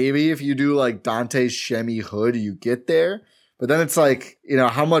think maybe if you do like Dante, Shemi, Hood, you get there. But then it's like,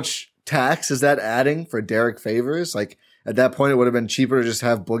 how much tax is that adding for Derek Favors? Like at that point, it would have been cheaper to just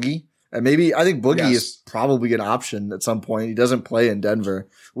have Boogie. And maybe I think Boogie is probably an option at some point. He doesn't play in Denver.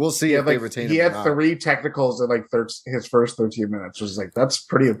 We'll see if they retain him. He had 3 technicals in like his first 13 minutes, which is like, that's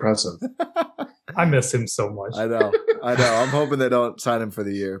pretty impressive. I miss him so much. I know. I'm hoping they don't sign him for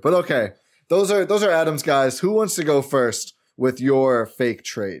the year. But okay, those are Adam's guys. Who wants to go first with your fake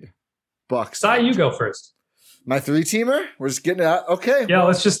trade? Bucks. Sai, you go first. My 3-teamer? We're just getting it out. Okay. Yeah,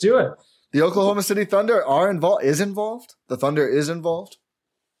 let's just do it. The Oklahoma City Thunder is involved. The Thunder is involved.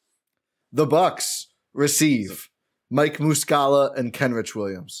 The Bucks receive Mike Muscala and Kenrich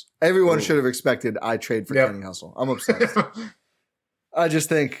Williams. Everyone should have expected I trade for Kenny Hustle. I'm obsessed. I just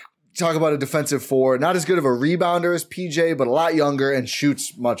think, talk about a defensive four, not as good of a rebounder as PJ, but a lot younger and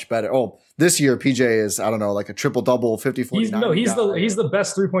shoots much better. Oh, this year PJ is, I don't know, like a triple-double, 50-40. He's the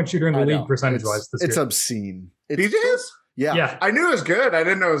best three-point shooter in the league percentage-wise this year. It's obscene. PJ is? Yeah. I knew it was good. I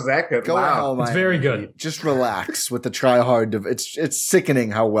didn't know it was that good. Wow. It's very good. Just relax with the try hard. It's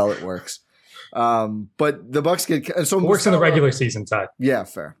sickening how well it works. But the Bucks get so it works in the regular season, Ty. Yeah,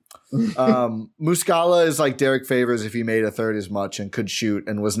 fair. Muscala is like Derek Favors if he made a third as much and could shoot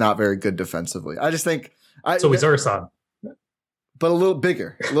and was not very good defensively. I just think so he's Ersan, but a little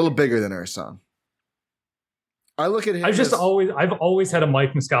bigger than Ersan. I look at him. I've always had a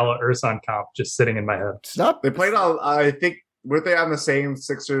Mike Muscala Ersan comp just sitting in my head. Stop. They played all. I think were they on the same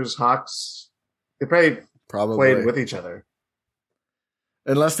Sixers Hawks? They probably played with each other.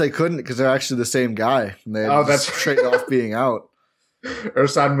 Unless they couldn't, because they're actually the same guy. And they that's straight off being out.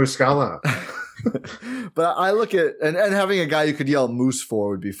 Ersan Muscala. But I look at and having a guy you could yell Moose for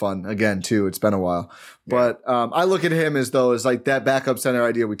would be fun again too. It's been a while, but I look at him as like that backup center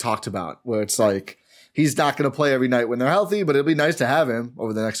idea we talked about, where it's like he's not going to play every night when they're healthy, but it'll be nice to have him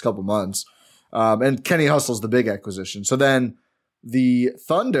over the next couple months. And Kenny Hustle's the big acquisition. So then the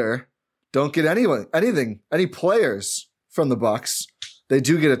Thunder don't get any players from the Bucks. They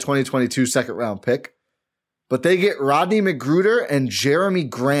do get a 2022 second round pick, but they get Rodney McGruder and Jeremy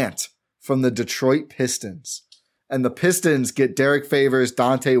Grant from the Detroit Pistons. And the Pistons get Derek Favors,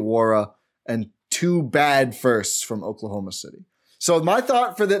 Dante Wara, and 2 bad firsts from Oklahoma City. So my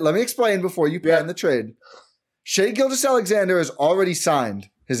thought for that, let me explain before you plan the trade. Shai Gilgeous-Alexander has already signed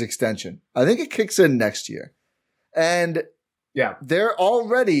his extension. I think it kicks in next year. And there's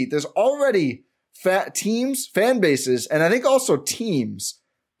already fan bases, and I think also teams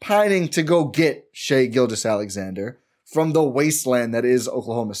pining to go get Shai Gilgeous-Alexander from the wasteland that is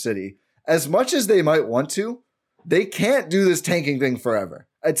Oklahoma City. As much as they might want to, they can't do this tanking thing forever.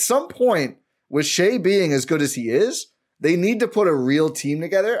 At some point, with Shai being as good as he is, they need to put a real team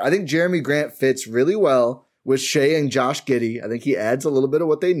together. I think Jeremy Grant fits really well with Shai and Josh Giddey. I think he adds a little bit of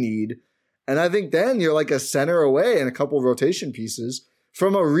what they need. And I think then you're like a center away and a couple of rotation pieces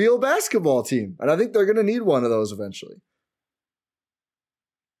from a real basketball team. And I think they're going to need one of those eventually.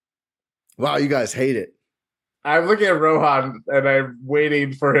 Wow, you guys hate it. I'm looking at Rohan and I'm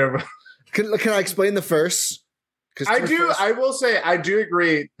waiting for him. Can I explain the first? I will say, I do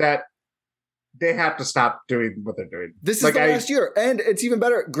agree that they have to stop doing what they're doing. This is the last year. And it's even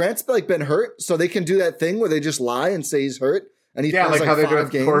better. Grant's been hurt, so they can do that thing where they just lie and say he's hurt. And he plays how they do 5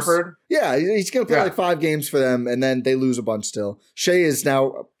 with games. Horford. Yeah, he's going to play 5 games for them, and then they lose a bunch still. Shai is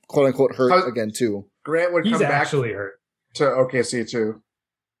now, quote unquote, hurt again, too. Grant would come back actually hurt to OKC, too.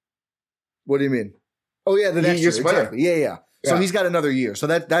 What do you mean? Oh, yeah, the next year. Exactly. Yeah. So he's got another year. So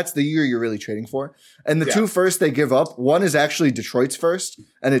that's the year you're really trading for. And the 2 firsts they give up, one is actually Detroit's first,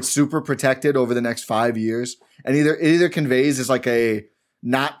 and it's super protected over the next 5 years. And it either conveys as like a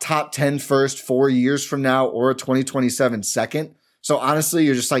not top 10 first 4 years from now or a 2027 second. So honestly,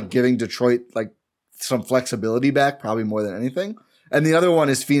 you're just like giving Detroit like some flexibility back, probably more than anything. And the other one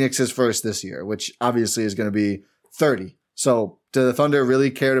is Phoenix's first this year, which obviously is going to be 30. So do the Thunder really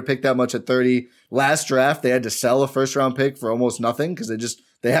care to pick that much at 30? Last draft, they had to sell a first round pick for almost nothing because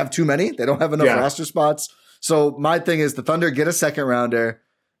they have too many. They don't have enough roster spots. So my thing is the Thunder get a second rounder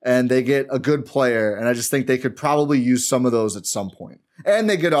and they get a good player. And I just think they could probably use some of those at some point. And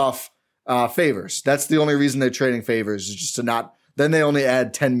they get off Favors. That's the only reason they're trading Favors is just to not. Then they only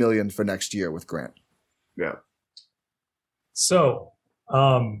add $10 million for next year with Grant. Yeah. So,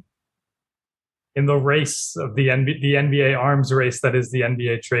 in the race of the NBA arms race that is the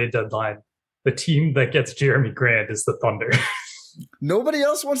NBA trade deadline, the team that gets Jeremy Grant is the Thunder. Nobody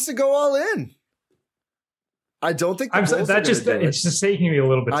else wants to go all in. I don't think it's just taking me a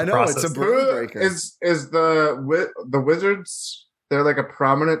little bit. I to know process. it's a brain breaker. Is the Wizards They're like a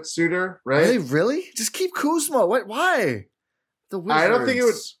prominent suitor, right? Are they really? Just keep Kuzma. What? Why? The Wizards. I don't think it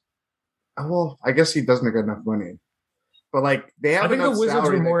would. Well, I guess he doesn't make enough money. But like they have. I think the Wizards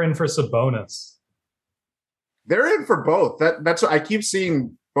were more in for Sabonis. They're in for both. That's what I keep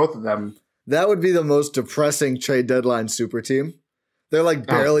seeing both of them. That would be the most depressing trade deadline super team. They're like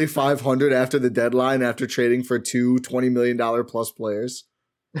barely 500 after the deadline after trading for two $20 million plus players.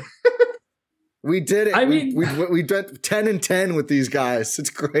 We did it. I mean, we did 10-10 with these guys.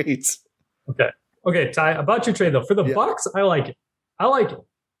 It's great. Okay, Ty, about your trade though. For the Bucks, I like it.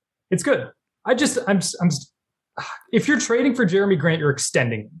 It's good. I'm if you're trading for Jeremy Grant, you're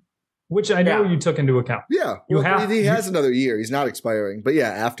extending him, which I know you took into account. Yeah. He has another year. He's not expiring. But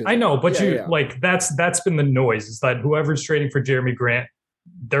after that. I know, but like that's been the noise is that whoever's trading for Jeremy Grant,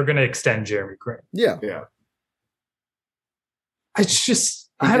 they're going to extend Jeremy Grant. Yeah. Yeah. It's just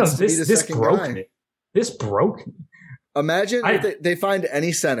I don't know. This broke me. This broke me. Imagine if they find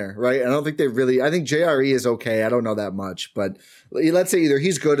any center, right? I don't think I think JRE is okay. I don't know that much, but let's say either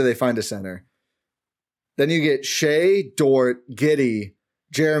he's good or they find a center. Then you get Shea, Dort, Giddey,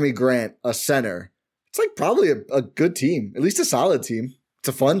 Jeremy Grant, a center. It's like probably a good team, at least a solid team. It's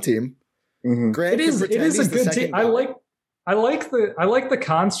a fun team. Mm-hmm. Grant it is a good team. I like the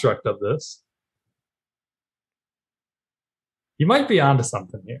construct of this. You might be onto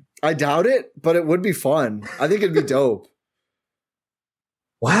something here. I doubt it, but it would be fun. I think it'd be dope.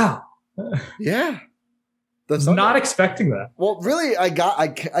 Wow. Yeah. That's not expecting that. Well, really, I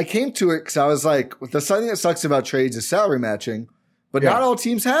came to it because I was like, the something that sucks about trades is salary matching, but not all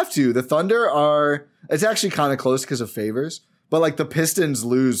teams have to. The Thunder it's actually kind of close because of favors, but like the Pistons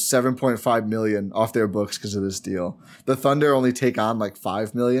lose $7.5 million off their books because of this deal. The Thunder only take on like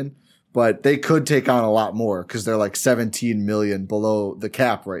 $5 million. But they could take on a lot more because they're like 17 million below the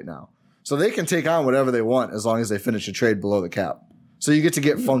cap right now. So they can take on whatever they want as long as they finish a trade below the cap. So you get to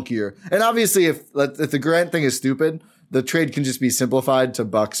get funkier. And obviously, if the Grant thing is stupid, the trade can just be simplified to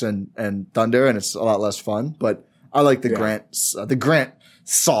Bucks and Thunder, and it's a lot less fun. But I like the Grant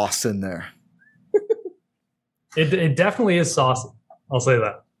sauce in there. It definitely is saucy. I'll say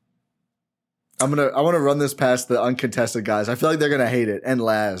that. I want to run this past the uncontested guys. I feel like they're gonna hate it, and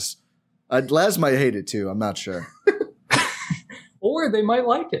Laz. Laz might hate it too. I'm not sure. Or they might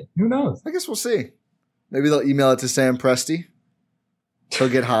like it. Who knows? I guess we'll see. Maybe they'll email it to Sam Presti. He'll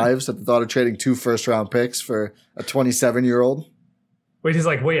get hives at the thought of trading 2 first-round picks for a 27-year-old. Wait, he's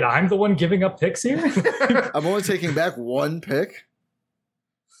like, wait, I'm the one giving up picks here? I'm only taking back 1 pick.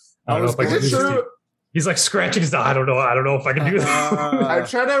 I don't know if I can do this. He's like scratching his. I don't know if I can do that. I'm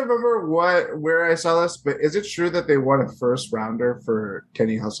trying to remember where I saw this, but is it true that they won a first rounder for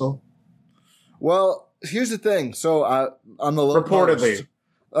Kenny Hustle? Well, here's the thing. So on the low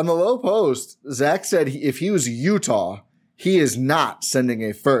post, Zach said if he was Utah, he is not sending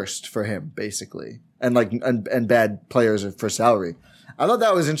a first for him, basically, and bad players for salary. I thought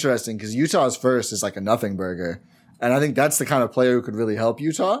that was interesting because Utah's first is like a nothing burger, and I think that's the kind of player who could really help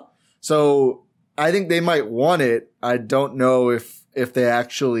Utah. So I think they might want it. I don't know if they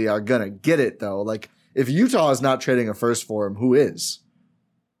actually are gonna get it though. Like if Utah is not trading a first for him, who is?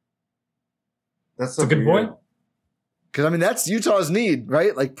 That's a good point. Because, I mean, that's Utah's need,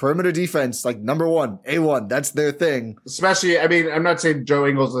 right? Like, perimeter defense, like, number one, A1. That's their thing. Especially, I mean, I'm not saying Joe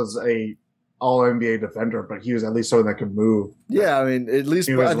Ingles is a all-NBA defender, but he was at least someone that could move. Yeah, I mean, at least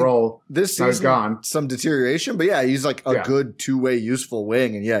his role. This season, gone. Some deterioration. But, yeah, he's, like, a good two-way useful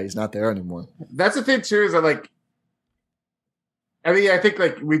wing. And, yeah, he's not there anymore. That's the thing, too, is that, like, I mean, I think,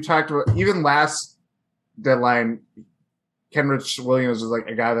 like, we talked about, even last deadline, Kenrich Williams was, like,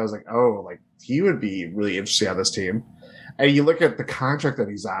 a guy that was like, oh, like, he would be really interesting on this team. And you look at the contract that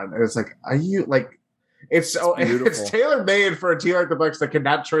he's on, and it's like, are you like, it's tailor made for a team like the Bucks that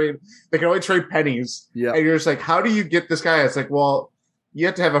cannot trade, they can only trade pennies. Yeah. And you're just like, how do you get this guy? It's like, well, you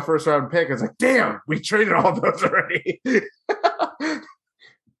have to have a first round pick. It's like, damn, we traded all those already.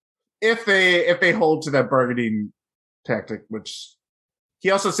 if they hold to that bargaining tactic, which he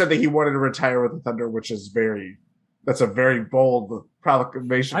also said that he wanted to retire with the Thunder, which is that's a very bold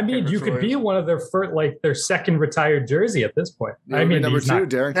proclamation. I mean, you could be one of their first, like their second retired jersey at this point. I mean, number 2, Darren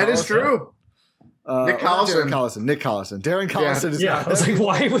Collison. That is true. Nick Collison. Nick Collison. Darren Collison is not. I was like,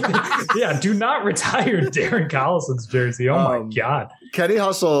 why would they? Do not retire Darren Collison's jersey. Oh my God. Kenny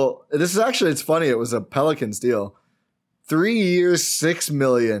Hustle. This is actually, it's funny. It was a Pelicans deal. 3 years, $6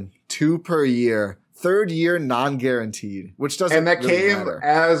 million, 2 per year. 3rd year non-guaranteed, which doesn't. And that really came matter.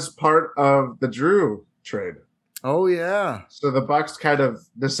 as part of the Drew trade. Oh yeah. So the Bucks kind of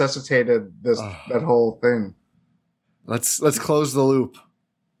necessitated that whole thing. Let's close the loop.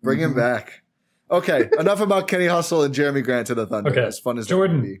 Bring him back. Okay, enough about Kenny Hustle and Jeremy Grant to the Thunder. Okay, As fun as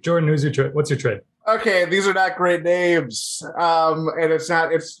Jordan, who's your trade? What's your trade? Okay, these are not great names, and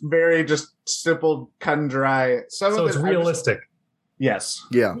it's very just simple, cut and dry. So it's realistic. Yes.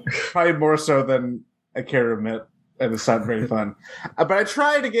 Yeah. Probably more so than I care to admit, and it's not very fun. But I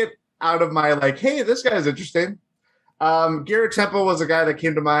try to get out of my hey, this guy's interesting. Garrett Temple was a guy that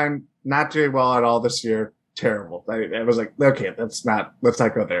came to mind, not doing well at all this year. Terrible. I was like, okay, let's not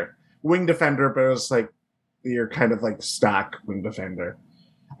go there. Wing defender, but it was you're kind of stock wing defender.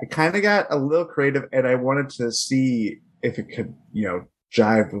 I kind of got a little creative, and I wanted to see if it could,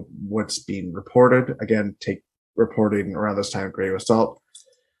 jive with what's being reported. Again, take reporting around this time great with salt.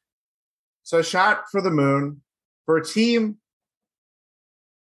 So I shot for the moon for a team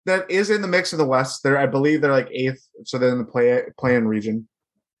that is in the mix of the West. I believe they're 8th, so they're in the play-in region.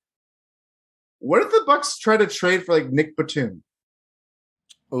 What if the Bucks try to trade for Nick Batum?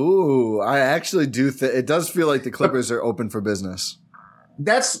 Ooh, I actually do it does feel like the Clippers are open for business.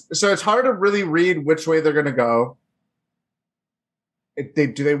 So it's hard to really read which way they're going to go.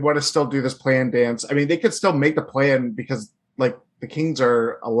 Do they want to still do this play-in dance? I mean, they could still make the play-in because the Kings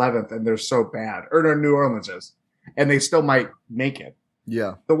are 11th and they're so bad, or no, New Orleans is, and they still might make it.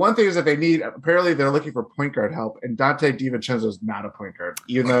 Yeah. The one thing is that apparently they're looking for point guard help, and Dante DiVincenzo is not a point guard,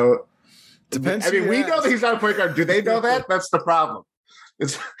 even though. Depends. I mean, we know that he's not a point guard. Do they know that? That's the problem.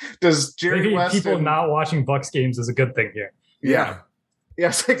 Does Jerry Maybe West people not watching Bucks games is a good thing here. Yeah.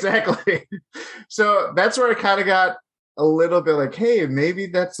 Yes, exactly. So that's where I kind of got a little bit hey, maybe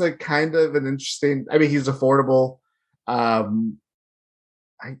that's kind of an interesting. I mean, he's affordable. That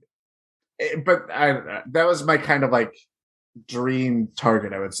was my kind of dream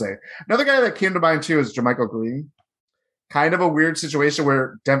target, I would say. Another guy that came to mind too is JaMychal Green. Kind of a weird situation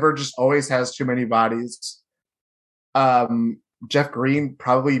where Denver just always has too many bodies. Jeff Green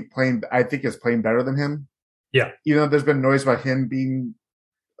probably is playing better than him. Yeah. There's been noise about him being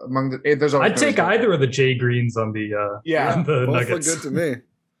among the. I'd take either of the Jay Greens on the on the both Nuggets. Look good to me.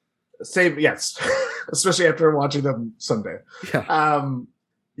 Same, yes, especially after watching them someday. Yeah.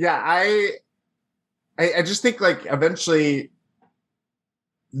 I just think eventually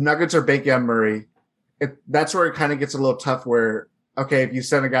the Nuggets are banking on Murray. That's where it kind of gets a little tough. Where if you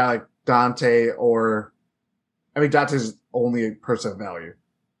send a guy like Dante, Dante's only a person of value.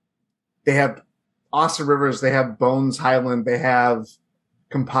 They have Austin Rivers, they have Bones Highland, they have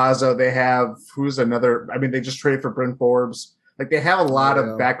Campazzo, they have who's another. I mean, they just traded for Bryn Forbes. They have a lot of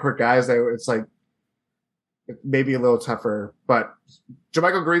backcourt guys that it's maybe a little tougher. But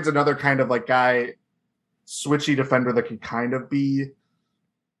JaMychal Green's another kind of guy, switchy defender that can kind of be.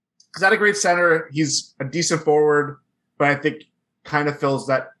 He's not a great center. He's a decent forward, but I think kind of fills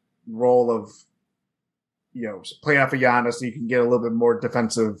that role of, playing off of Giannis, so you can get a little bit more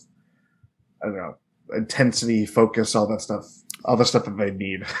defensive, I don't know, intensity, focus, all the stuff that they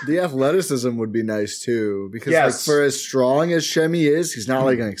need. The athleticism would be nice too, because for as strong as Shemi is, he's not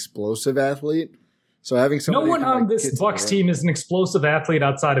an explosive athlete. So having no one on this Bucks team is an explosive athlete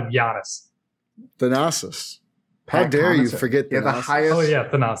outside of Giannis. Thanasis. How dare you forget Thanasis? The highest. Oh yeah,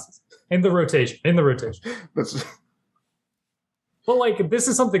 Thanasis. In the rotation. But this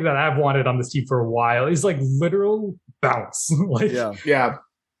is something that I've wanted on this team for a while. Is literal bounce. Yeah.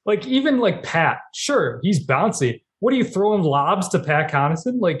 Even Pat. Sure, he's bouncy. What are you throwing lobs to Pat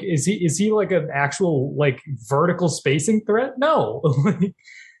Connaughton? Is he an actual vertical spacing threat? No.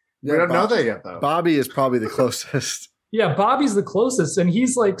 We don't know that yet though. Bobby is probably the closest. Yeah, Bobby's the closest, and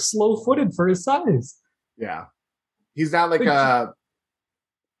he's slow-footed for his size. Yeah. He's not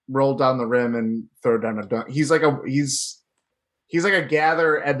roll down the rim and throw down a dunk. He's he's like a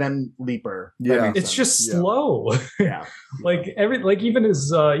gather and then leaper. Yeah, it's just slow. Yeah, even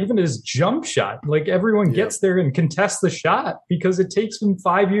his jump shot. Everyone gets there and contests the shot because it takes him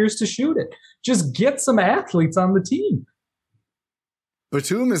 5 years to shoot it. Just get some athletes on the team.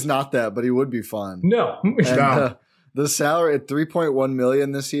 Batum is not that, but he would be fun. No, and, the salary at $3.1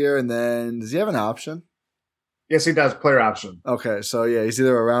 million this year, and then does he have an option? Yes, he does. Player option. Okay, so yeah, he's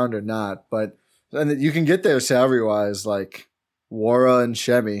either around or not. But and you can get there salary wise, Wara and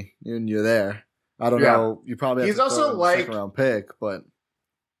Shemi, and you're there. I don't know. You probably have he's to also throw a second round pick, but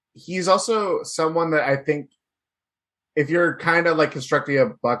he's also someone that I think if you're kind of constructing a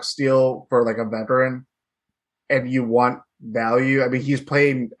Bucks deal for a veteran and you want value, I mean, he's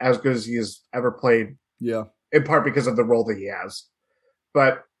playing as good as he has ever played. Yeah, in part because of the role that he has,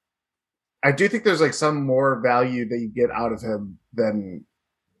 but I do think there's some more value that you get out of him than,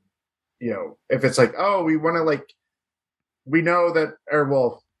 if it's oh, we want to we know that,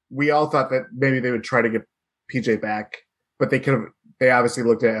 we all thought that maybe they would try to get PJ back, but they obviously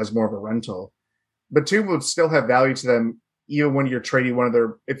looked at it as more of a rental. Batum would still have value to them even when you're trading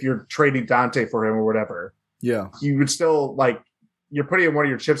if you're trading Dante for him or whatever. Yeah. You would still you're putting one of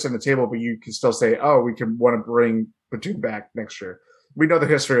your chips on the table, but you can still say, oh, we can want to bring Batum back next year. We know the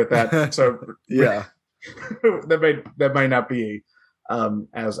history with that. So yeah, that might not be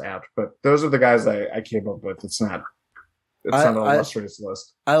as apt, but those are the guys I came up with. It's not an illustrious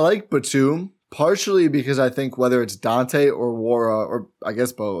list. I like Batum partially because I think whether it's Dante or Wara, or I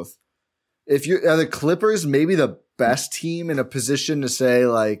guess both, if are the Clippers maybe the best team in a position to say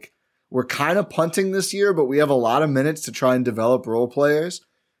like, we're kind of punting this year, but we have a lot of minutes to try and develop role players.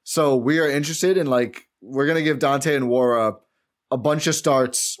 So we are interested in we're going to give Dante and Wara a bunch of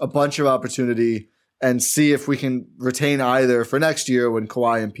starts, a bunch of opportunity, and see if we can retain either for next year when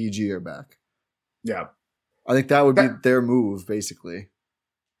Kawhi and PG are back. Yeah. I think that would be their move, basically.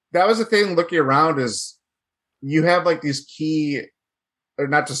 That was the thing looking around is you have these key, or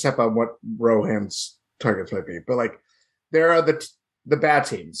not to step on what Rohan's targets might be, but there are the bad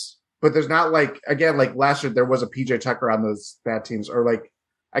teams. But there's not again, last year there was a PJ Tucker on those bad teams, or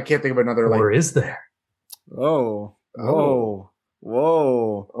I can't think of another. Or is there? Oh. Well,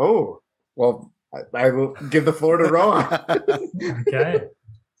 I will give the floor to Rohan. Okay.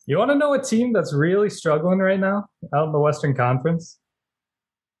 You want to know a team that's really struggling right now out in the Western Conference?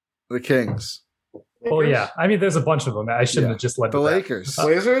 The Kings. Oh yeah, I mean, there's a bunch of them. I shouldn't have just led the with Lakers. That.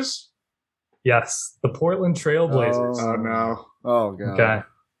 Blazers. Yes, the Portland Trail Blazers. Oh no. Oh god. Okay.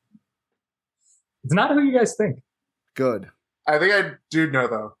 It's not who you guys think. Good. I think I do know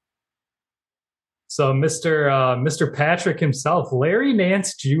though. So Mr. Patrick himself, Larry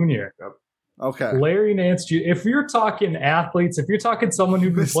Nance Jr. Yep. Okay. Larry Nance Jr. If you're talking athletes, if you're talking someone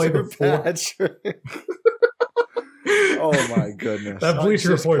who can play the floor. Patrick. Oh my goodness. That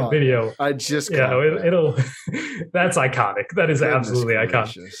Bleacher Report video. I just it'll that's iconic. That is absolutely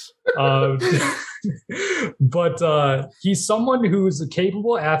iconic. But he's someone who's a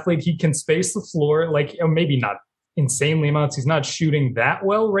capable athlete. He can space the floor, maybe not insanely amounts. He's not shooting that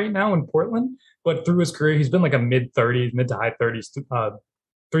well right now in Portland, but through his career, he's been a mid to high 30s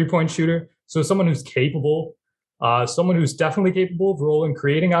 3-point shooter. So someone who's capable, someone who's definitely capable of rolling,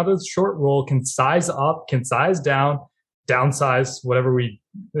 creating out of the short roll, can size up, can size down, downsize, whatever we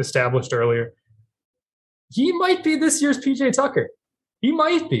established earlier. He might be this year's PJ Tucker. He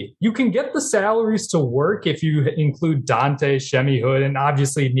might be. You can get the salaries to work if you include Dante, Shemi Hood, and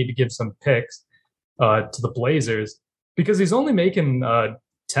obviously you need to give some picks to the Blazers because he's only making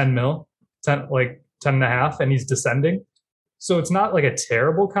 10 mil, 10 and a half, and he's descending. So it's not a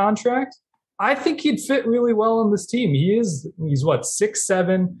terrible contract. I think he'd fit really well on this team. He's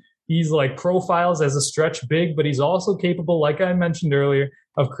 6'7". He's profiles as a stretch big, but he's also capable, like I mentioned earlier,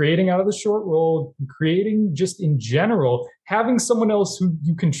 of creating out of the short roll, creating just in general, having someone else who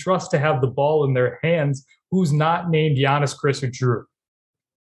you can trust to have the ball in their hands who's not named Giannis, Chris, or Drew.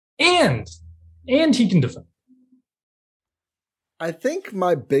 And he can defend. I think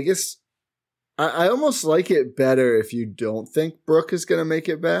my biggest... I almost like it better if you don't think Brooke is going to make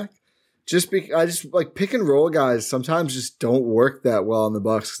it back. I just pick and roll guys sometimes just don't work that well on the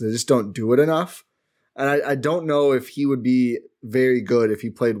Bucks because they just don't do it enough. And I don't know if he would be very good if he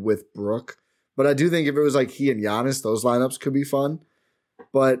played with Brooke. But I do think if it was he and Giannis, those lineups could be fun.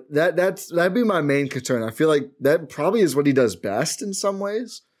 But that'd be my main concern. I feel like that probably is what he does best in some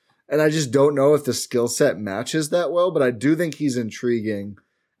ways. And I just don't know if the skill set matches that well. But I do think he's intriguing.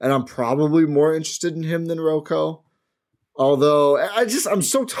 And I'm probably more interested in him than Rocco. Although I'm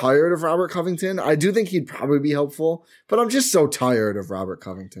so tired of Robert Covington. I do think he'd probably be helpful, but I'm just so tired of Robert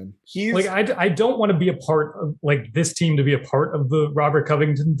Covington. I don't want to be a part of this team to be a part of the Robert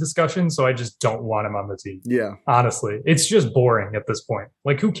Covington discussion. So I just don't want him on the team. Yeah. Honestly, it's just boring at this point.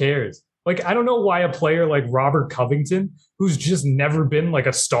 Who cares? I don't know why a player like Robert Covington, who's just never been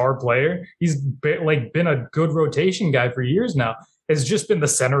a star player, he's been a good rotation guy for years now, has just been the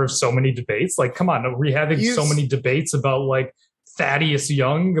center of so many debates. Come on, are we having so many debates about Thaddeus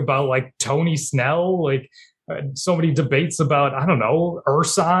Young, about Tony Snell, so many debates about, I don't know,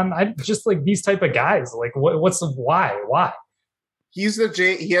 Ursan. I just these type of guys. What's the why? He has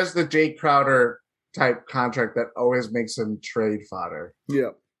the Jay Crowder type contract that always makes him trade fodder.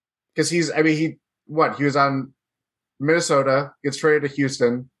 Yeah. Because he was on Minnesota, gets traded to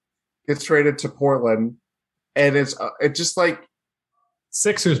Houston, gets traded to Portland, and it's just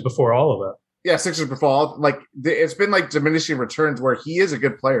Sixers before all of it. Yeah, Sixers before all. It's been diminishing returns where he is a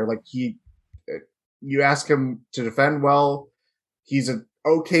good player. You ask him to defend well, he's an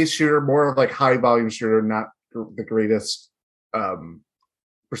okay shooter, more of high volume shooter, not the greatest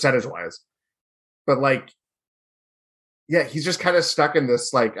percentage wise. But yeah, he's just kind of stuck in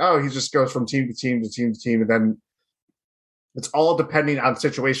this like, oh, he just goes from team to team to team to team, and then it's all depending on the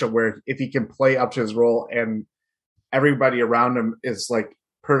situation where if he can play up to his role and everybody around him is like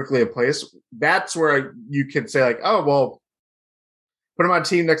perfectly in place, that's where you can say like, oh, well, put him on a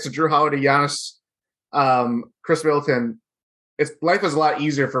team next to Drew Holiday, Giannis, Chris Middleton. Life is a lot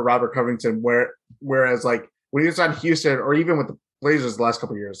easier for Robert Covington, whereas like when he was on Houston or even with the Blazers the last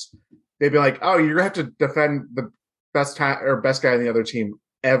couple of years, they'd be like, oh, you're gonna have to defend the best guy on the other team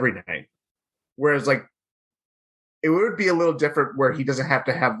every night. Whereas like it would be a little different where he doesn't have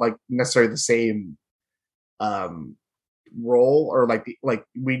to have like necessarily the same role or like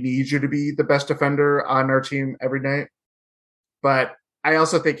we need you to be the best defender on our team every night. But I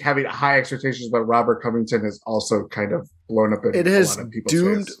also think having high expectations about Robert Covington has also kind of blown up in it has a lot of people's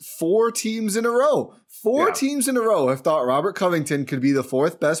doomed face. 4 teams in a row. Teams in a row have thought Robert Covington could be the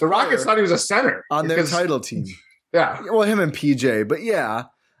 4th best. The Rockets thought he was a center on their title team. Yeah, well, him and PJ, but yeah,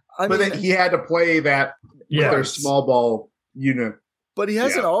 but then he had to play that with their small ball unit. But he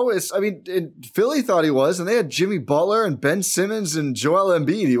hasn't always. I mean, Philly thought he was, and they had Jimmy Butler and Ben Simmons and Joel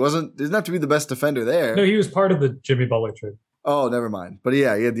Embiid. He didn't have to be the best defender there. No, he was part of the Jimmy Butler trade. Oh, never mind. But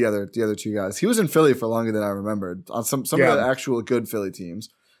yeah, he had the other 2 guys. He was in Philly for longer than I remembered on some of the actual good Philly teams.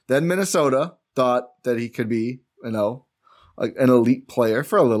 Then Minnesota thought that he could be, like an elite player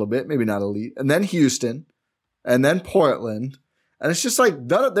for a little bit, maybe not elite. And then Houston, and then Portland, and it's just like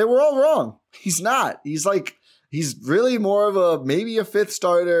they were all wrong. He's not. He's really more of maybe a 5th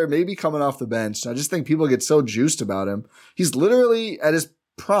starter, maybe coming off the bench. I just think people get so juiced about him. He's literally at his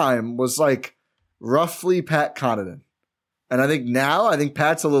prime was like roughly Pat Connaughton. And I think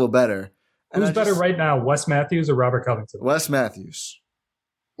Pat's a little better. Who's better right now, Wes Matthews or Robert Covington? Wes Matthews.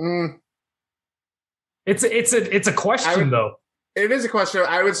 It's a question, though. It is a question.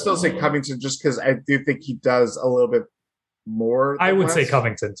 I would still say Covington just because I do think he does a little bit more. I would say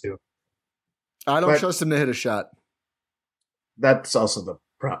Covington, too. I don't trust him to hit a shot. That's also the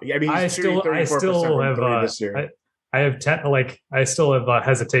problem. I mean, I still have this year. I still have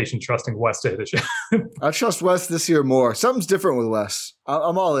hesitation trusting Wes to hit a shot. I trust Wes this year more. Something's different with Wes.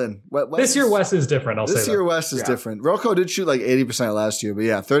 I'm all in. This year Wes is different. This year Wes is different. Rocco did shoot like 80% last year, but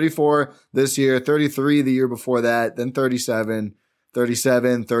yeah, 34 this year, 33 the year before that, then 37,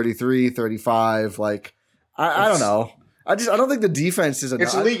 33, 35. Like I don't know. I don't think the defense is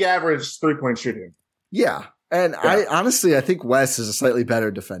it's league average 3-point shooting. Yeah. And I think Wes is a slightly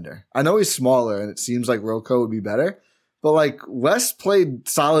better defender. I know he's smaller and it seems like Rocco would be better, but like Wes played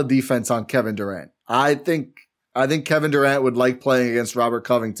solid defense on Kevin Durant. I think Kevin Durant would like playing against Robert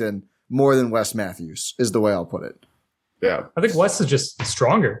Covington more than Wes Matthews is the way I'll put it. Yeah. I think Wes is just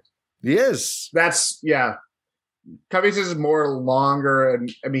stronger. He is. Covington is more longer,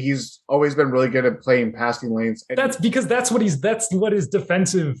 and I mean he's always been really good at playing passing lanes. And that's what his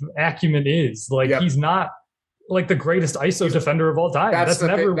defensive acumen is. Like he's not like the greatest ISO defender of all time. That's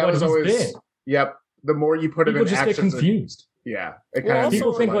never what he's been. Yep. The more you put him in just get confused.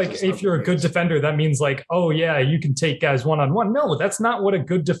 People think like if you're a good defender, that means like, oh yeah, you can take guys one-on-one. No, that's not what a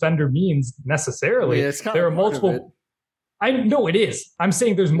good defender means necessarily. Yeah, there are multiple. I know it is. I'm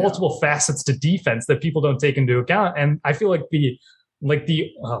saying there's multiple facets to defense that people don't take into account, and I feel like the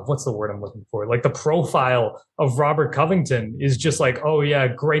what's the word I'm looking for? Like the profile of Robert Covington is just like, oh yeah,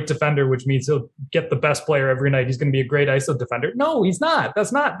 great defender, which means he'll get the best player every night. He's going to be a great ISO defender. No, he's not.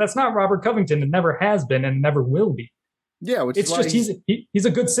 That's not Robert Covington. It never has been and never will be. Yeah, which it's is just he's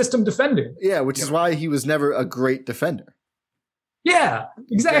a good system defender. Yeah, which is why he was never a great defender. Yeah,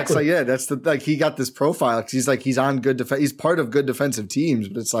 exactly. That's he got this profile because he's on good defense. He's part of good defensive teams,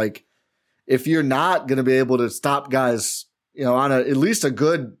 but it's like if you're not going to be able to stop guys, on at least a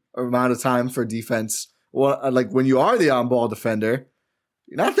good amount of time for defense, like when you are the on-ball defender,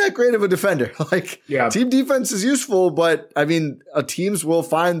 you're not that great of a defender. Team defense is useful, but I mean, teams will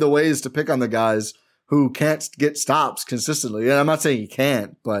find the ways to pick on the guys who can't get stops consistently. And I'm not saying he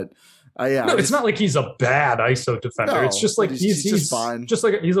can't, but. It's not like he's a bad ISO defender. No, it's just like he's just fine. Just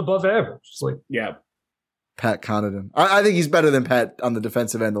like he's above average. Just like Pat Connaughton. I think he's better than Pat on the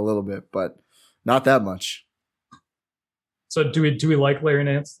defensive end a little bit, but not that much. So do we like Larry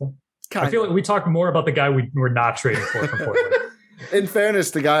Nance? I feel like we talk more about the guy we're not trading for from Portland. In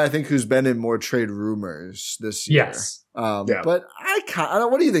fairness, the guy I think who's been in more trade rumors this year. Yes. But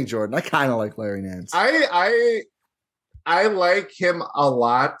what do you think, Jordan? I kind of like Larry Nance. I like him a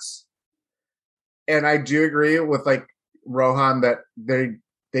lot. And I do agree with like Rohan that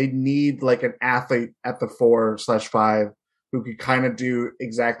they need like an athlete at the 4/5 who could kind of do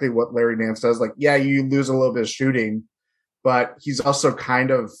exactly what Larry Nance does. Like, yeah, you lose a little bit of shooting, but he's also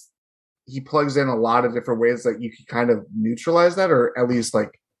he plugs in a lot of different ways that you can kind of neutralize that, or at least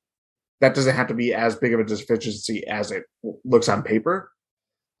like that doesn't have to be as big of a deficiency as it looks on paper.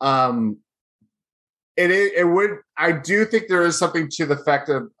 It would. I do think there is something to the fact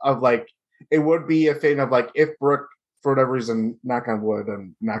of like it would be a thing of like if Brook, for whatever reason, knock on wood,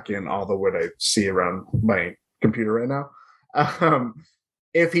 I'm knocking all the wood I see around my computer right now.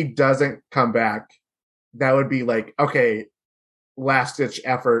 If he doesn't come back, that would be like, okay, last ditch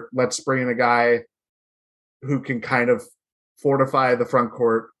effort. Let's bring in a guy who can kind of fortify the front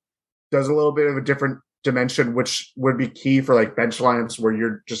court, does a little bit of a different dimension, which would be key for like bench lineups where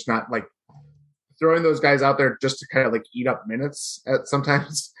you're just not like throwing those guys out there just to kind of like eat up minutes at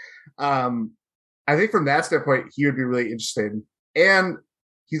sometimes. I think from that standpoint, he would be really interesting. And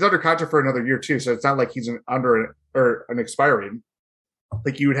he's under contract for another year too. So it's not like he's an expiring.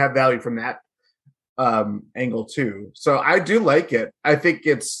 Like you would have value from that angle too. So I do like it. I think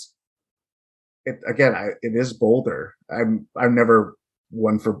it is bolder. I'm never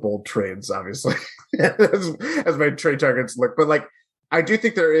one for bold trades, obviously, as my trade targets look. But like, I do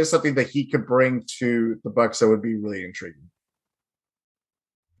think there is something that he could bring to the Bucks that would be really intriguing.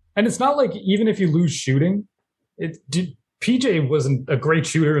 And it's not like even if you lose shooting, PJ wasn't a great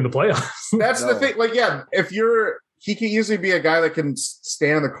shooter in the playoffs. That's the thing. Like, yeah, he can easily be a guy that can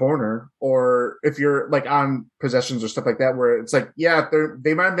stand in the corner, or if you're like on possessions or stuff like that, where it's like, yeah,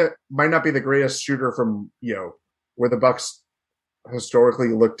 they might not be the greatest shooter from, where the Bucks historically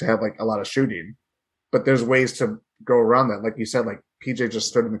look to have like a lot of shooting, but there's ways to go around that. Like you said, like PJ just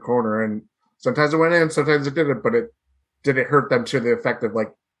stood in the corner and sometimes it went in, sometimes it didn't, but it didn't hurt them to the effect of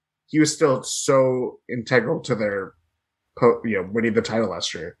like, he was still so integral to their, winning the title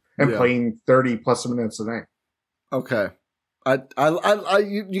last year and playing 30 plus minutes a night. Okay.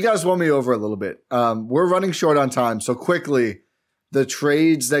 You guys won me over a little bit. We're running short on time. So quickly, the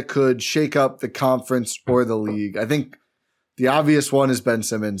trades that could shake up the conference or the league. I think the obvious one is Ben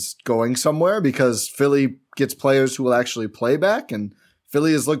Simmons going somewhere because Philly gets players who will actually play back, and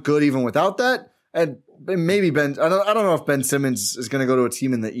Philly has looked good even without that. And maybe I don't know if Ben Simmons is going to go to a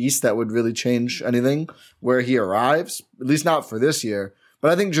team in the East that would really change anything where he arrives, at least not for this year.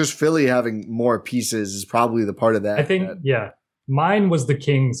 But I think just Philly having more pieces is probably the part of that. I think, mine was the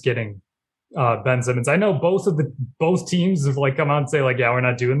Kings getting Ben Simmons. I know both teams have like come out and say like, yeah, we're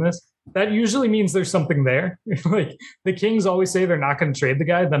not doing this. That usually means there's something there. Like the Kings always say they're not going to trade the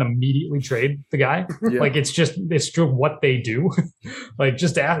guy, then immediately trade the guy. Yeah. Like it's true what they do. Like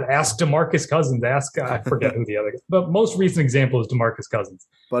just ask DeMarcus Cousins. I forget who the other. But most recent example is DeMarcus Cousins.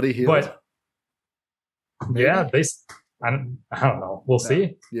 Buddy Hield. But yeah, I don't know. We'll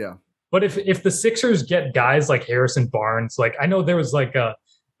see. Yeah. But if the Sixers get guys like Harrison Barnes, like I know there was like a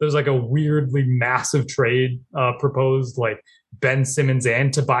weirdly massive trade proposed, like Ben Simmons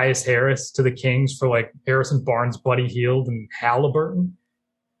and Tobias Harris to the Kings for like Harrison Barnes, Buddy Hield, and Halliburton.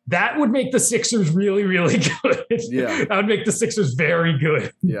 That would make the Sixers really, really good. Yeah. That would make the Sixers very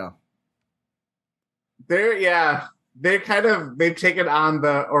good. Yeah. They've taken on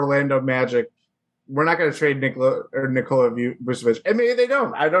the Orlando Magic. We're not going to trade Nikola Vucevic. And maybe they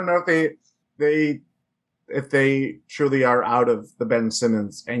don't. I don't know if they truly are out of the Ben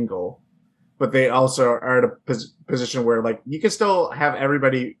Simmons angle, but they also are at a position where like you can still have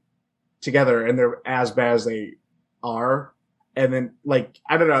everybody together and they're as bad as they are. And then like,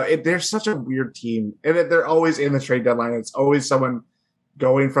 I don't know, they're such a weird team and they're always in the trade deadline. It's always someone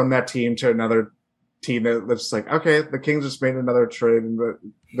going from that team to another team that's like, okay, the Kings just made another trade, but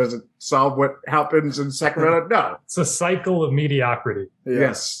does it solve what happens in Sacramento? No. It's a cycle of mediocrity. Yeah.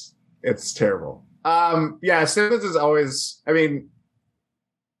 Yes. It's terrible. Simmons is always, I mean,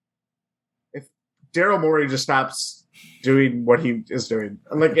 if Daryl Morey just stops doing what he is doing,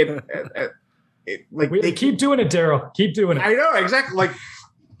 like they keep doing it, Daryl. Keep doing it. I know, exactly. Like,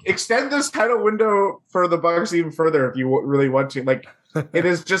 extend this title window for the Bucks even further if you really want to. Like,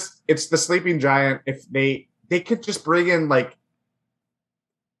 it's the sleeping giant. If they could just bring in like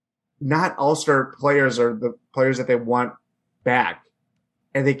not all-star players or the players that they want back,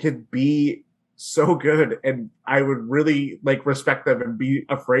 and they could be so good, and I would really like respect them and be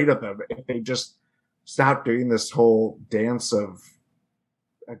afraid of them if they just stop doing this whole dance of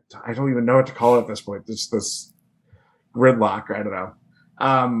I don't even know what to call it at this point. This gridlock. I don't know.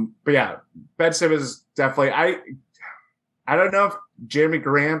 But yeah, Ben Simmons definitely. I don't know if Jeremy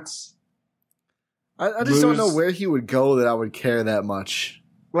Grant. I just don't know where he would go that I would care that much.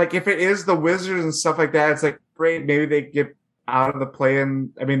 Like if it is the Wizards and stuff like that, it's like great. Maybe they get out of the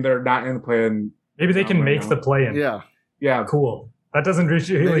play-in. I mean, they're not in the play-in. Maybe they can make the play-in. Yeah. Yeah. Cool. That doesn't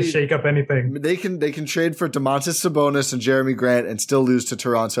really shake up anything. They can trade for Domantas Sabonis and Jeremy Grant and still lose to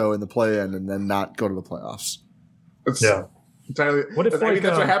Toronto in the play-in and then not go to the playoffs. Yeah. Entirely. What if, I mean,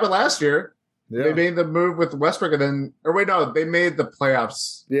 that's what happened last year. Yeah. They made the move with Westbrook and then, or wait, no, they made the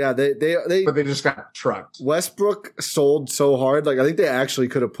playoffs. Yeah, but they just got trucked. Westbrook sold so hard. Like, I think they actually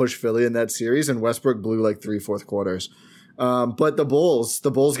could have pushed Philly in that series, and Westbrook blew like 3/4 quarters. But the Bulls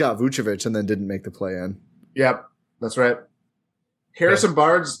got Vucevic and then didn't make the play-in. Yep, that's right. Harrison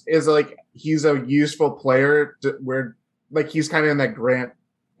Barnes is like, he's a useful player where like he's kind of in that Grant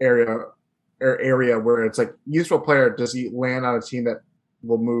area where it's like useful player. Does he land on a team that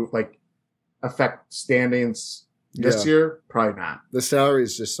will move, like affect standings this year? Probably not. The salary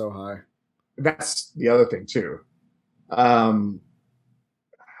is just so high. That's the other thing too.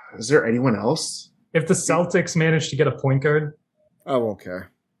 Is there anyone else? If the Celtics manage to get a point guard, I won't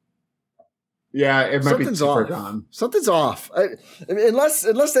care. Yeah, it might Something's be off. gone. Something's off.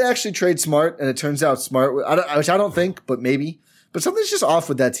 Unless they actually trade Smart and it turns out Smart, which I don't think, but maybe. But something's just off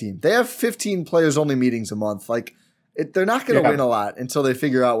with that team. They have 15 players only meetings a month. Like, they're not going to win a lot until they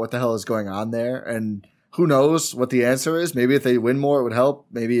figure out what the hell is going on there. And who knows what the answer is? Maybe if they win more, it would help.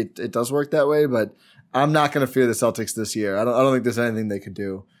 Maybe it does work that way. But I'm not going to fear the Celtics this year. I don't think there's anything they could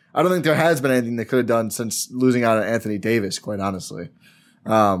do. I don't think there has been anything they could have done since losing out on Anthony Davis, quite honestly.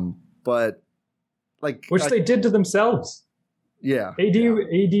 But like, which they did to themselves. Yeah.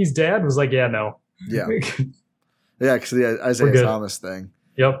 AD's dad was like, yeah, no. Yeah. Yeah, because the Isaiah Thomas thing.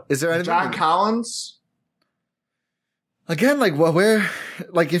 Yep. Is there anything? John Collins? Again, like, well, where,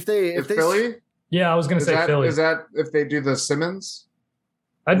 like, if they Philly? Yeah, I was going to say Philly. Is that if they do the Simmons?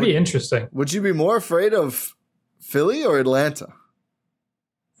 That'd be interesting. Would you be more afraid of Philly or Atlanta?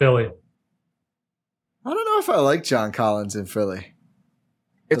 Philly. I don't know if I like John Collins in Philly.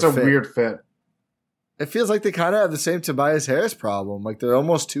 It's a weird fit. It feels like they kind of have the same Tobias Harris problem. Like, they're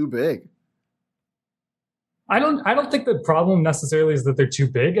almost too big. I don't think the problem necessarily is that they're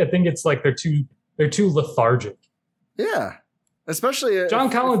too big. I think it's like they're too lethargic. Yeah. Especially John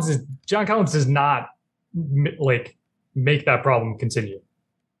Collins does not like make that problem continue.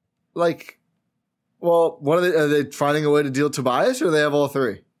 Like, well, what are they finding a way to deal Tobias, or do they have all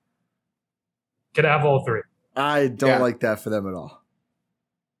three? Could have all three. I don't like that for them at all.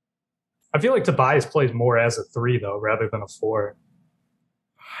 I feel like Tobias plays more as a 3 though, rather than a 4.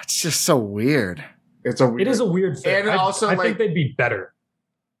 It's just so weird. It is a weird fit. And also, I think they'd be better.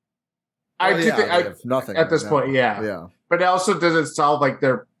 I do think nothing at this point. Yeah. But it also doesn't solve like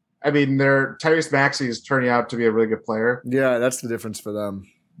their Tyrese Maxey is turning out to be a really good player. Yeah, that's the difference for them.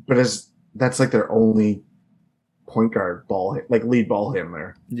 But that's like their only point guard lead ball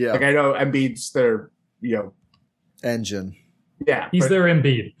handler. Yeah. Like I know Embiid's their, engine. Yeah. He's their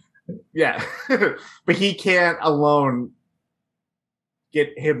Embiid. Yeah. But he can't alone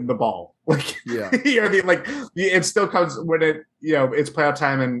get him the ball. Like, yeah. You know what I mean? Like, it still comes when it's playoff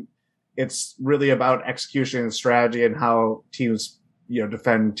time and it's really about execution and strategy and how teams,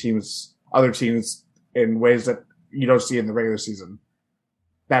 defend other teams in ways that you don't see in the regular season.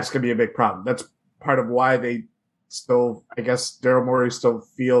 That's going to be a big problem. That's part of why they still, I guess, Daryl Morey still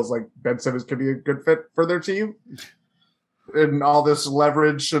feels like Ben Simmons could be a good fit for their team. And all this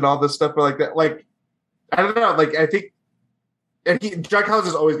leverage and all this stuff like that. Like, I don't know. Like, I think John Collins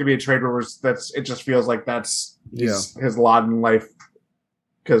is always going to be a trade rumor. It just feels like that's his lot in life.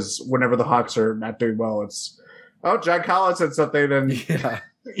 Because whenever the Hawks are not doing well, it's, John Collins said something. And yeah.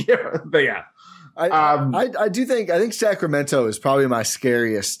 I think Sacramento is probably my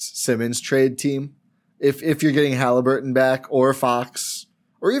scariest Simmons trade team. If you're getting Halliburton back or Fox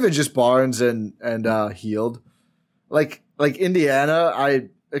or even just Barnes and Hield, like Indiana,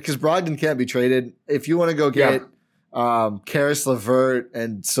 because Brogdon can't be traded. If you want to go get Karis LeVert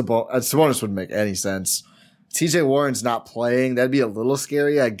and Sabonis wouldn't make any sense. TJ Warren's not playing. That'd be a little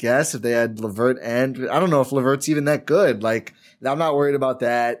scary, I guess, if they had LeVert and I don't know if LeVert's even that good. Like, I'm not worried about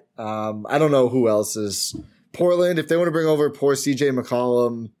that. I don't know who else is. Portland, if they want to bring over poor CJ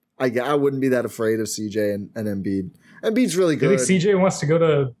McCollum, I wouldn't be that afraid of CJ and Embiid. Embiid's really good. Do you think CJ wants to go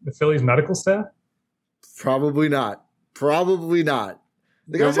to the Phillies medical staff? Probably not.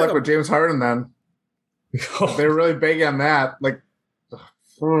 Good luck with James Harden then. They're really big on that. Like,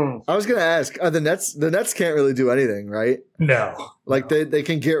 I was going to ask, the Nets can't really do anything, right? No. Like, they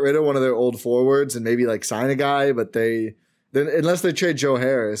can get rid of one of their old forwards and maybe, like, sign a guy, but unless they trade Joe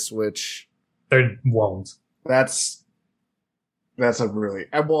Harris, which... They won't. That's a really...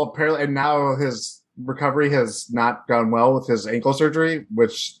 Well, apparently, and now his recovery has not gone well with his ankle surgery,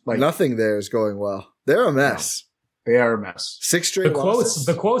 which, like... Nothing there is going well. They're a mess. No, they are a mess. 6 straight losses.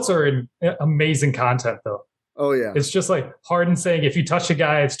 The quotes are amazing content, though. Oh, yeah. It's just like Harden saying, if you touch a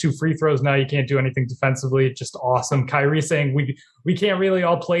guy, it's 2 free throws now. You can't do anything defensively. It's just awesome. Kyrie saying, we can't really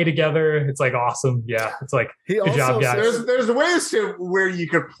all play together. It's like awesome. Yeah. It's like, good job, guys. There's ways to where you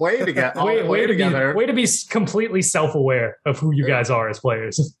could play together. Way to be completely self-aware of who you guys are as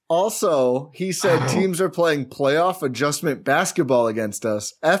players. Also, he said teams are playing playoff adjustment basketball against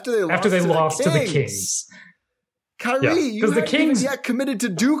us after they lost to the Kings. Kyrie, you haven't even yet committed to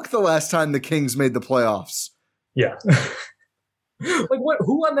Duke the last time the Kings made the playoffs. Yeah. Like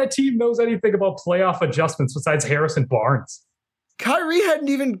who on that team knows anything about playoff adjustments besides Harrison Barnes? Kyrie hadn't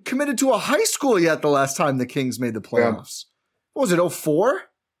even committed to a high school yet the last time the Kings made the playoffs. What was it, 04?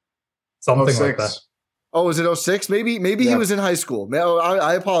 Something like that. Oh, was it 06? Maybe he was in high school.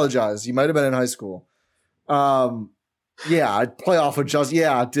 I apologize. He might have been in high school. Yeah, playoff adjust.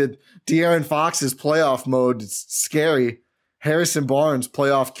 Yeah, did De'Aaron Fox's playoff mode. It's scary. Harrison Barnes,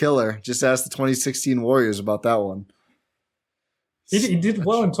 playoff killer. Just ask the 2016 Warriors about that one. He did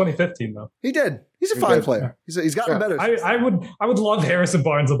well in 2015, though. He did. He's a fine player. He's gotten better. I would love Harrison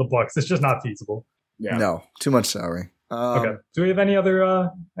Barnes on the Bucks. It's just not feasible. Yeah. No, too much salary. Okay. Do we have any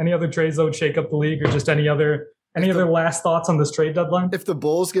other trades that would shake up the league, or just any other last thoughts on this trade deadline? If the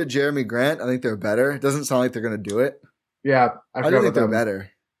Bulls get Jeremy Grant, I think they're better. It doesn't sound like they're going to do it. Yeah, I think they're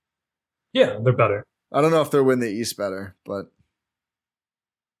better. Yeah, they're better. I don't know if they'll win the East better, but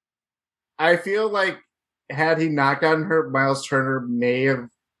I feel like had he not gotten hurt, Miles Turner may have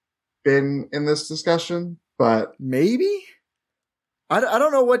been in this discussion, but maybe. I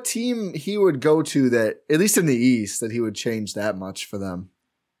don't know what team he would go to that, at least in the East, that he would change that much for them.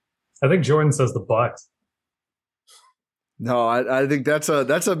 I think Jordan says the Bucks. No, I think that's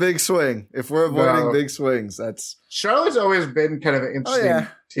a big swing. If we're avoiding big swings, that's Charlotte's always been kind of an interesting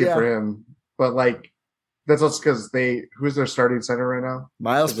team for him, but like that's also because who's their starting center right now?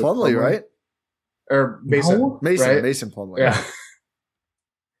 Miles Plumlee, right? Or Mason, no? Mason Plumlee. Yeah,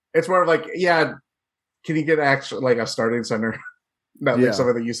 it's more of like, can you get actually like a starting center? Not like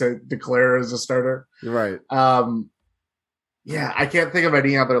something that you say declare as a starter, right? I can't think of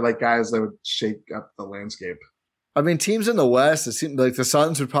any other like guys that would shake up the landscape. I mean, teams in the West, it seems like the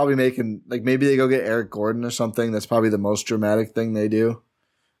Suns would probably maybe they go get Eric Gordon or something. That's probably the most dramatic thing they do.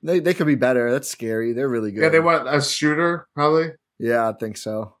 They could be better. That's scary. They're really good. Yeah, they want a shooter, probably. Yeah, I think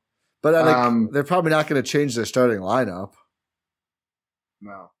so. But they're probably not going to change their starting lineup.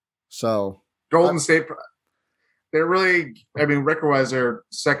 No. So Golden State, they're really. I mean, record-wise, they're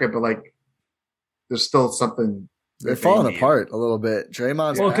second, but like, there's still something. They're falling apart a little bit.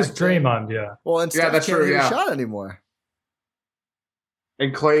 Draymond's because Draymond, yeah. Well, and Steph can't hit a shot anymore.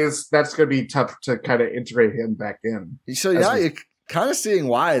 And Clay's, that's going to be tough to kind of integrate him back in. So you're kind of seeing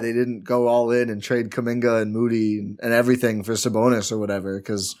why they didn't go all in and trade Kuminga and Moody and everything for Sabonis or whatever.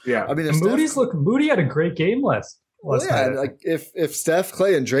 Because I mean, Moody had a great game last night. Like if Steph,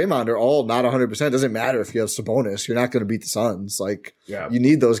 Clay, and Draymond are all not 100%, it doesn't matter if you have Sabonis. You're not going to beat the Suns. Like you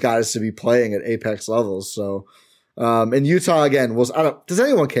need those guys to be playing at apex levels. So. And Utah again does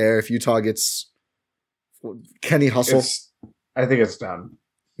anyone care if Utah gets Kenny Hustle? I think it's done.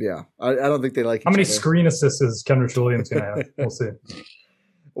 Yeah. I don't think they like how many screen assists is Kendrick Julian's going to have? We'll see.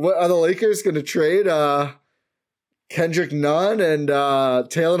 What are the Lakers going to trade Kendrick Nunn and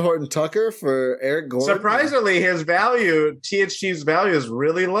Talen Horton-Tucker for Eric Gordon? Surprisingly, THT's value is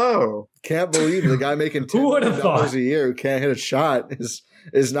really low. Can't believe the guy making $10 a year who can't hit a shot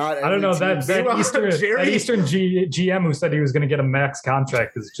is not. I don't know that Eastern GM who said he was going to get a max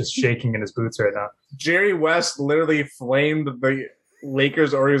contract is just shaking in his boots right now. Jerry West literally flamed the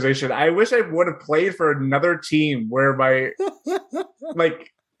Lakers organization. I wish I would have played for another team where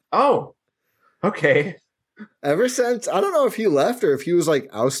okay. Ever since, I don't know if he left or if he was like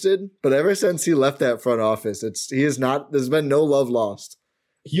ousted, but ever since he left that front office, there's been no love lost.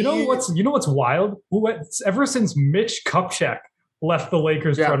 You know what's wild? Ever since Mitch Kupchak left the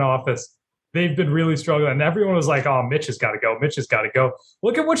Lakers front office, they've been really struggling. And everyone was like, oh, Mitch has got to go. Mitch has got to go.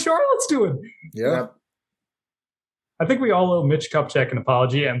 Look at what Charlotte's doing. Yeah. I think we all owe Mitch Kupchak an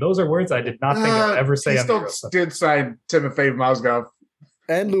apology. And those are words I did not think I'd ever say. He still did sign Timofey Mozgov.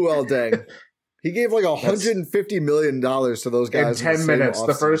 And Luol Deng. He gave like $150 million to those guys. In 10 minutes.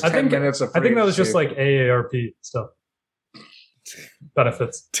 The first 10 minutes of I think that was just like AARP stuff.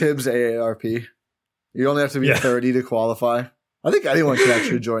 Benefits. Tibbs AARP. You only have to be 30 to qualify. I think anyone can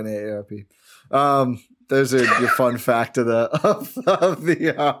actually join AARP. There's a fun fact of the.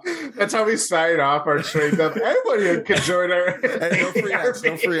 That's how we sign off our trade up. Everybody can join our. No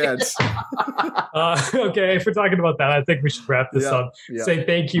free ads. Okay, if we're talking about that, I think we should wrap this up. Yeah. Say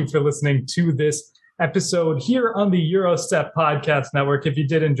thank you for listening to this episode here on the Eurostep Podcast Network. If you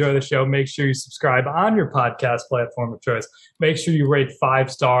did enjoy the show, make sure you subscribe on your podcast platform of choice. Make sure you rate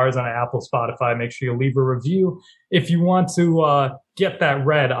 5 stars on Apple, Spotify. Make sure you leave a review if you want to get that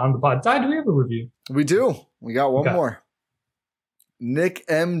read on the pod. Ty, do we have a review? We do. We got one more. Nick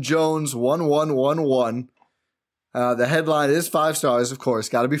M. Jones 1111. The headline is 5 stars, of course.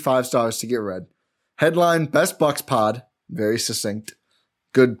 Got to be 5 stars to get read. Headline: Best Bucks Pod. Very succinct.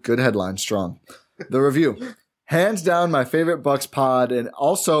 Good headline. Strong. The review: hands down my favorite Bucks pod, and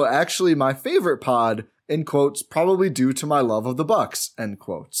also actually my favorite pod, in quotes, probably due to my love of the Bucks, end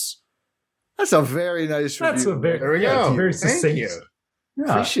quotes. That's a very nice review. There we go. Very succinct. Thank you.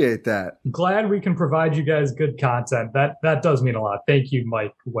 Yeah. Appreciate that. Glad we can provide you guys good content. That does mean a lot. Thank you,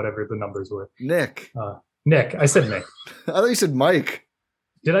 Mike, whatever the numbers were. Nick. Nick. I said Nick. I thought you said Mike.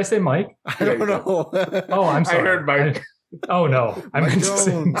 Did I say Mike? I don't know. Oh, I'm sorry. I heard Mike. Oh, no. I meant to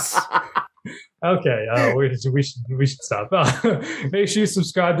Jones. say Okay, we should stop. Make sure you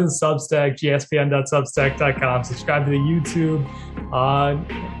subscribe to the Substack, gspn.substack.com. Subscribe to the YouTube,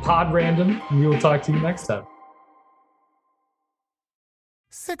 Pod Random, and we will talk to you next time.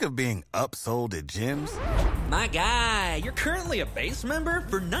 Sick of being upsold at gyms? My guy, you're currently a base member.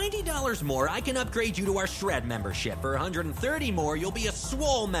 For $90 more, I can upgrade you to our Shred membership. For $130 more, you'll be a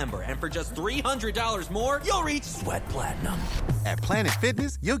Swole member. And for just $300 more, you'll reach Sweat Platinum. At Planet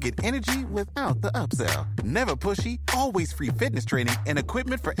Fitness, you'll get energy without the upsell. Never pushy, always free fitness training and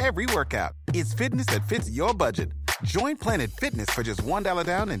equipment for every workout. It's fitness that fits your budget. Join Planet Fitness for just $1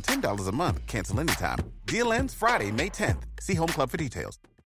 down and $10 a month. Cancel anytime. Deal ends Friday, May 10th. See Home Club for details.